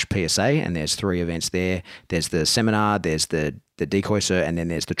 operantcanine.com.au/PSA. And there's 3 events there. There's the seminar, there's the decoy cert, and then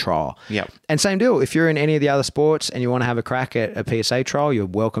there's the trial. Yep. And same deal. If you're in any of the other sports and you want to have a crack at a PSA trial, you're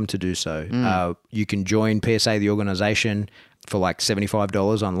welcome to do so. You can join PSA, the organization, for like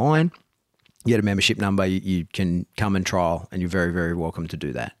 $75 online. You get a membership number, you can come and trial, and you're very, very welcome to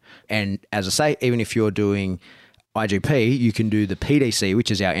do that. And as I say, even if you're doing IGP, you can do the PDC, which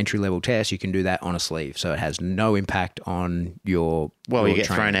is our entry-level test. You can do that on a sleeve, so it has no impact on your Well, your you get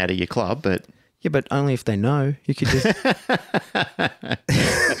training. thrown out of your club, but... Yeah, but only if they know. You could just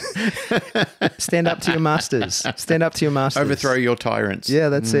stand up to your masters. Stand up to your masters. Overthrow your tyrants. Yeah,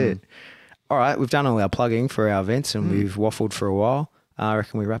 that's it. All right, we've done all our plugging for our events and we've waffled for a while. I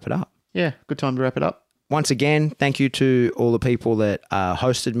reckon we wrap it up. Yeah, good time to wrap it up. Once again, thank you to all the people that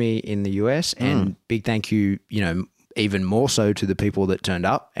hosted me in the US, and big thank you, even more so to the people that turned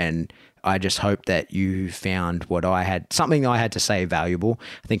up. And I just hope that you found something I had to say valuable.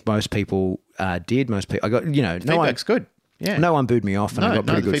 I think most people did. Most people, I got, Feedback's good. Yeah. No one booed me off, and I got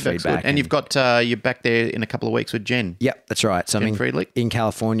pretty the good feedback's feedback. good. And you've got you're back there in a couple of weeks with Jen. Yep, that's right. So Jen Friedlich? in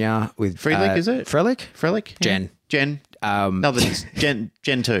California with Friedlich, is it? Frelich? Frelich? Jen. Jen. No, that's Jen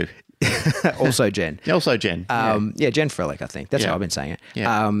 2. Also Jen. Also Jen. Jen Frelich, I think. That's how I've been saying it.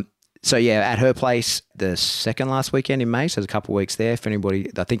 Yeah. So at her place the second last weekend in May, so there's a couple of weeks there. If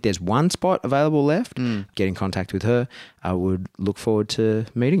anybody, I think there's one spot available left. Get in contact with her. I would look forward to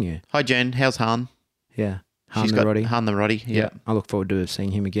meeting you. Hi Jen, how's Han? Yeah. She's got Han the Roddy. Yeah. I look forward to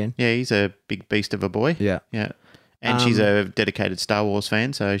seeing him again. Yeah, he's a big beast of a boy. Yeah. Yeah. And she's a dedicated Star Wars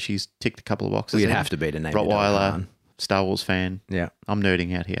fan, so she's ticked a couple of boxes. You'd in. have to be to name your dog Rottweiler, Han. Star Wars fan. Yeah. I'm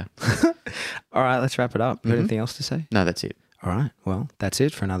nerding out here. All right, let's wrap it up. Mm-hmm. Anything else to say? No, that's it. All right. Well, that's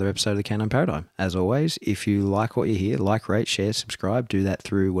it for another episode of the Canine Paradigm. As always, if you like what you hear, like, rate, share, subscribe. Do that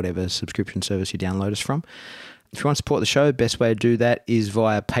through whatever subscription service you download us from. If you want to support the show, best way to do that is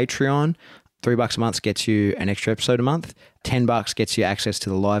via Patreon. $3 a month gets you an extra episode a month. $10 gets you access to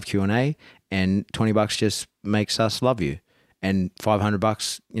the live Q&A, and $20 just makes us love you. And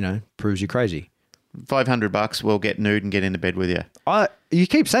 $500, proves you crazy. $500 will get nude and get into bed with you. You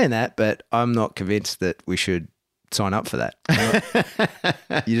keep saying that, but I'm not convinced that we should sign up for that.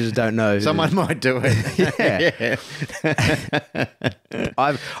 You just don't know. Someone might do it.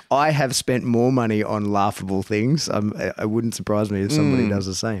 Yeah. I have spent more money on laughable things. It wouldn't surprise me if somebody does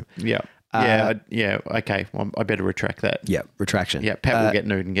the same. Yeah. Okay. Well, I better retract that. Yeah, retraction. Yeah, Pat will get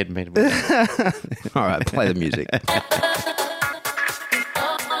nude and get in bed with you. All right, play the music.